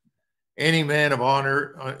truth. Any man of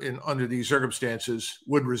honor under these circumstances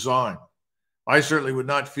would resign. I certainly would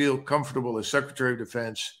not feel comfortable as Secretary of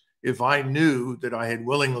Defense if I knew that I had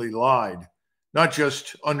willingly lied, not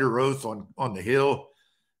just under oath on the Hill,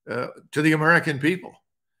 to the American people.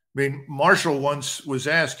 I mean, Marshall once was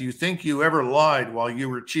asked, do you think you ever lied while you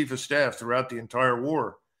were Chief of Staff throughout the entire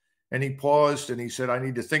war? And he paused and he said, I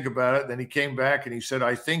need to think about it. Then he came back and he said,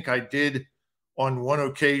 I think I did on one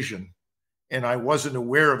occasion, and I wasn't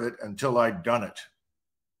aware of it until I'd done it.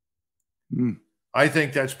 I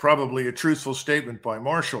think that's probably a truthful statement by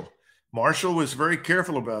Marshall. Marshall was very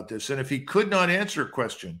careful about this. And if he could not answer a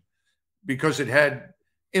question because it had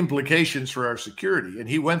implications for our security, and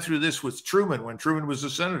he went through this with Truman when Truman was a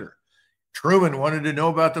senator. Truman wanted to know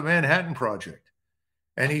about the Manhattan Project.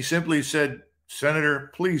 And he simply said,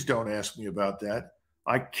 Senator, please don't ask me about that.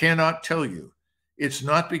 I cannot tell you. It's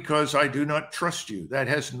not because I do not trust you. That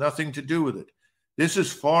has nothing to do with it. This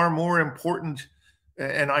is far more important,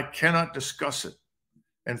 and I cannot discuss it.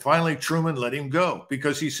 And finally, Truman let him go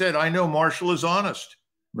because he said, I know Marshall is honest.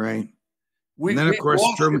 Right. And then,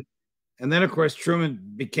 of course,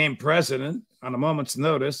 Truman became president on a moment's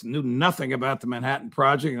notice, knew nothing about the Manhattan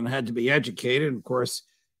Project and had to be educated, and of course,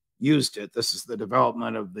 used it. This is the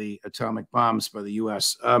development of the atomic bombs by the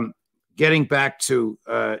U.S. Getting back to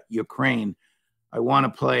Ukraine, I want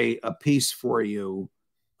to play a piece for you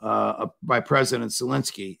by President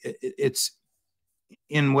Zelensky. It's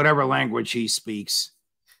in whatever language he speaks.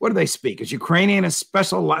 What do they speak? Is Ukrainian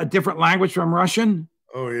a different language from Russian?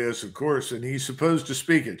 Oh, yes, of course. And he's supposed to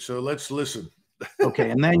speak it. So let's listen. Okay.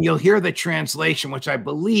 And then you'll hear the translation, which I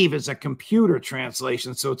believe is a computer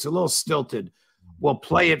translation. So it's a little stilted. We'll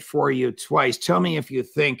play it for you twice. Tell me if you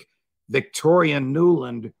think Victoria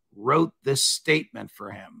Nuland wrote this statement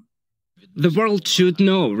for him. The world should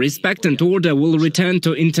know respect and order will return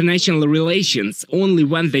to international relations only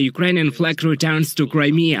when the Ukrainian flag returns to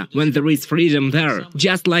Crimea, when there is freedom there,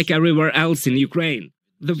 just like everywhere else in Ukraine.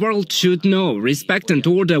 The world should know respect and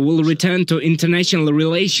order will return to international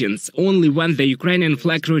relations only when the Ukrainian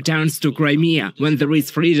flag returns to Crimea, when there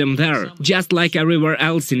is freedom there, just like everywhere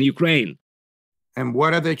else in Ukraine. And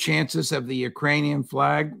what are the chances of the Ukrainian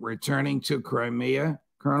flag returning to Crimea,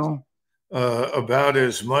 Colonel? About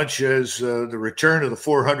as much as the return of the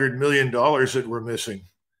 $400 million that we're missing.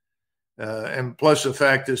 And plus the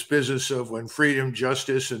fact, this business of when freedom,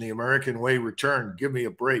 justice, and the American way return, give me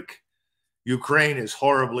a break. Ukraine is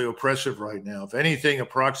horribly oppressive right now. If anything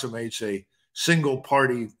approximates a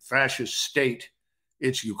single-party fascist state,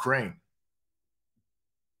 it's Ukraine.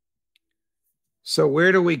 So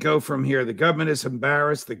where do we go from here? The government is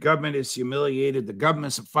embarrassed. The government is humiliated. The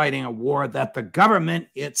government's fighting a war that the government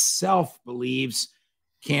itself believes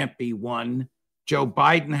can't be won. Joe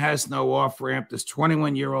Biden has no off-ramp. This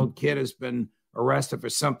 21-year-old kid has been arrested for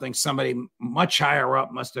something somebody much higher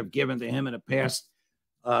up must have given to him in the past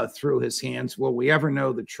through his hands. Will we ever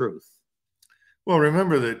know the truth? Well,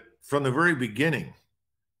 remember that from the very beginning,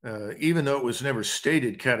 even though it was never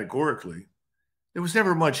stated categorically, there was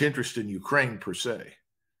never much interest in Ukraine per se.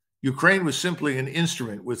 Ukraine was simply an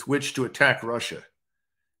instrument with which to attack Russia.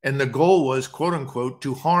 And the goal was, quote unquote,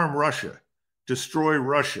 to harm Russia, destroy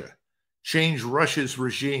Russia, change Russia's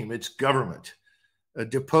regime, its government,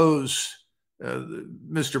 depose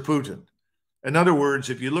Mr. Putin. In other words,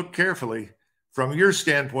 if you look carefully, from your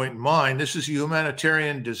standpoint and mine, this is a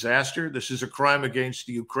humanitarian disaster. This is a crime against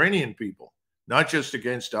the Ukrainian people, not just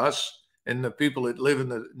against us and the people that live in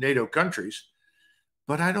the NATO countries.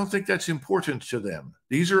 But I don't think that's important to them.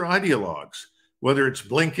 These are ideologues, whether it's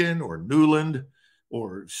Blinken or Newland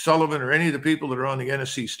or Sullivan or any of the people that are on the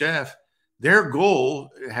NSC staff. Their goal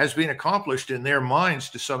has been accomplished in their minds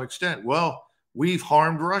to some extent. Well, we've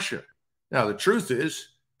harmed Russia. Now, the truth is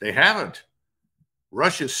they haven't.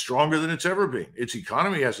 Russia's stronger than it's ever been. Its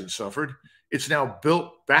economy hasn't suffered. It's now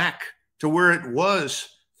built back to where it was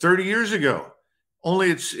 30 years ago. Only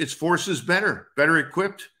its forces better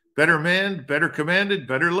equipped, better manned, better commanded,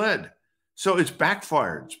 better led. So it's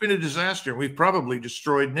backfired. It's been a disaster. We've probably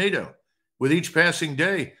destroyed NATO. With each passing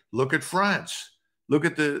day, look at France. Look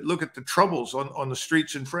at the troubles on the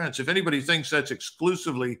streets in France. If anybody thinks that's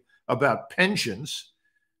exclusively about pensions,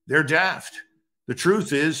 they're daft. The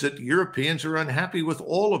truth is that Europeans are unhappy with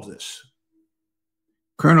all of this.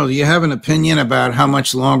 Colonel, do you have an opinion about how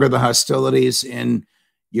much longer the hostilities in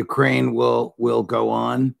Ukraine will go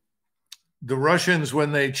on? The Russians,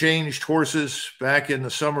 when they changed horses back in the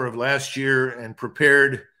summer of last year and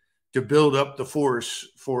prepared to build up the force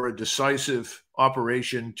for a decisive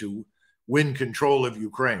operation to win control of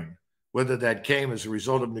Ukraine, whether that came as a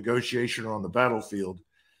result of negotiation or on the battlefield,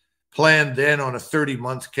 planned then on a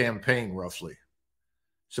 30-month campaign, roughly.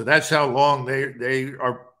 So that's how long they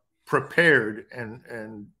are prepared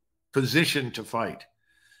and positioned to fight.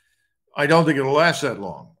 I don't think it'll last that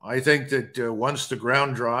long. I think that once the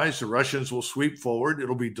ground dries, the Russians will sweep forward.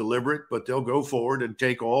 It'll be deliberate, but they'll go forward and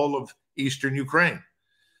take all of eastern Ukraine.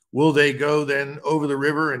 Will they go then over the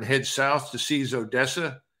river and head south to seize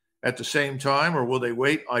Odessa at the same time, or will they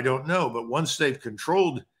wait? I don't know. But once they've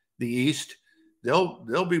controlled the east,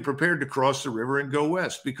 they'll be prepared to cross the river and go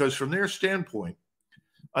west, because from their standpoint,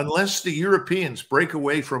 unless the Europeans break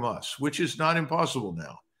away from us, which is not impossible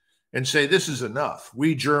now, and say, this is enough.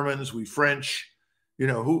 We Germans, we French,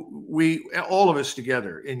 all of us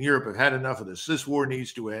together in Europe have had enough of this. This war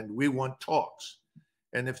needs to end. We want talks.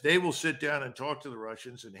 And if they will sit down and talk to the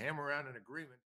Russians and hammer out an agreement.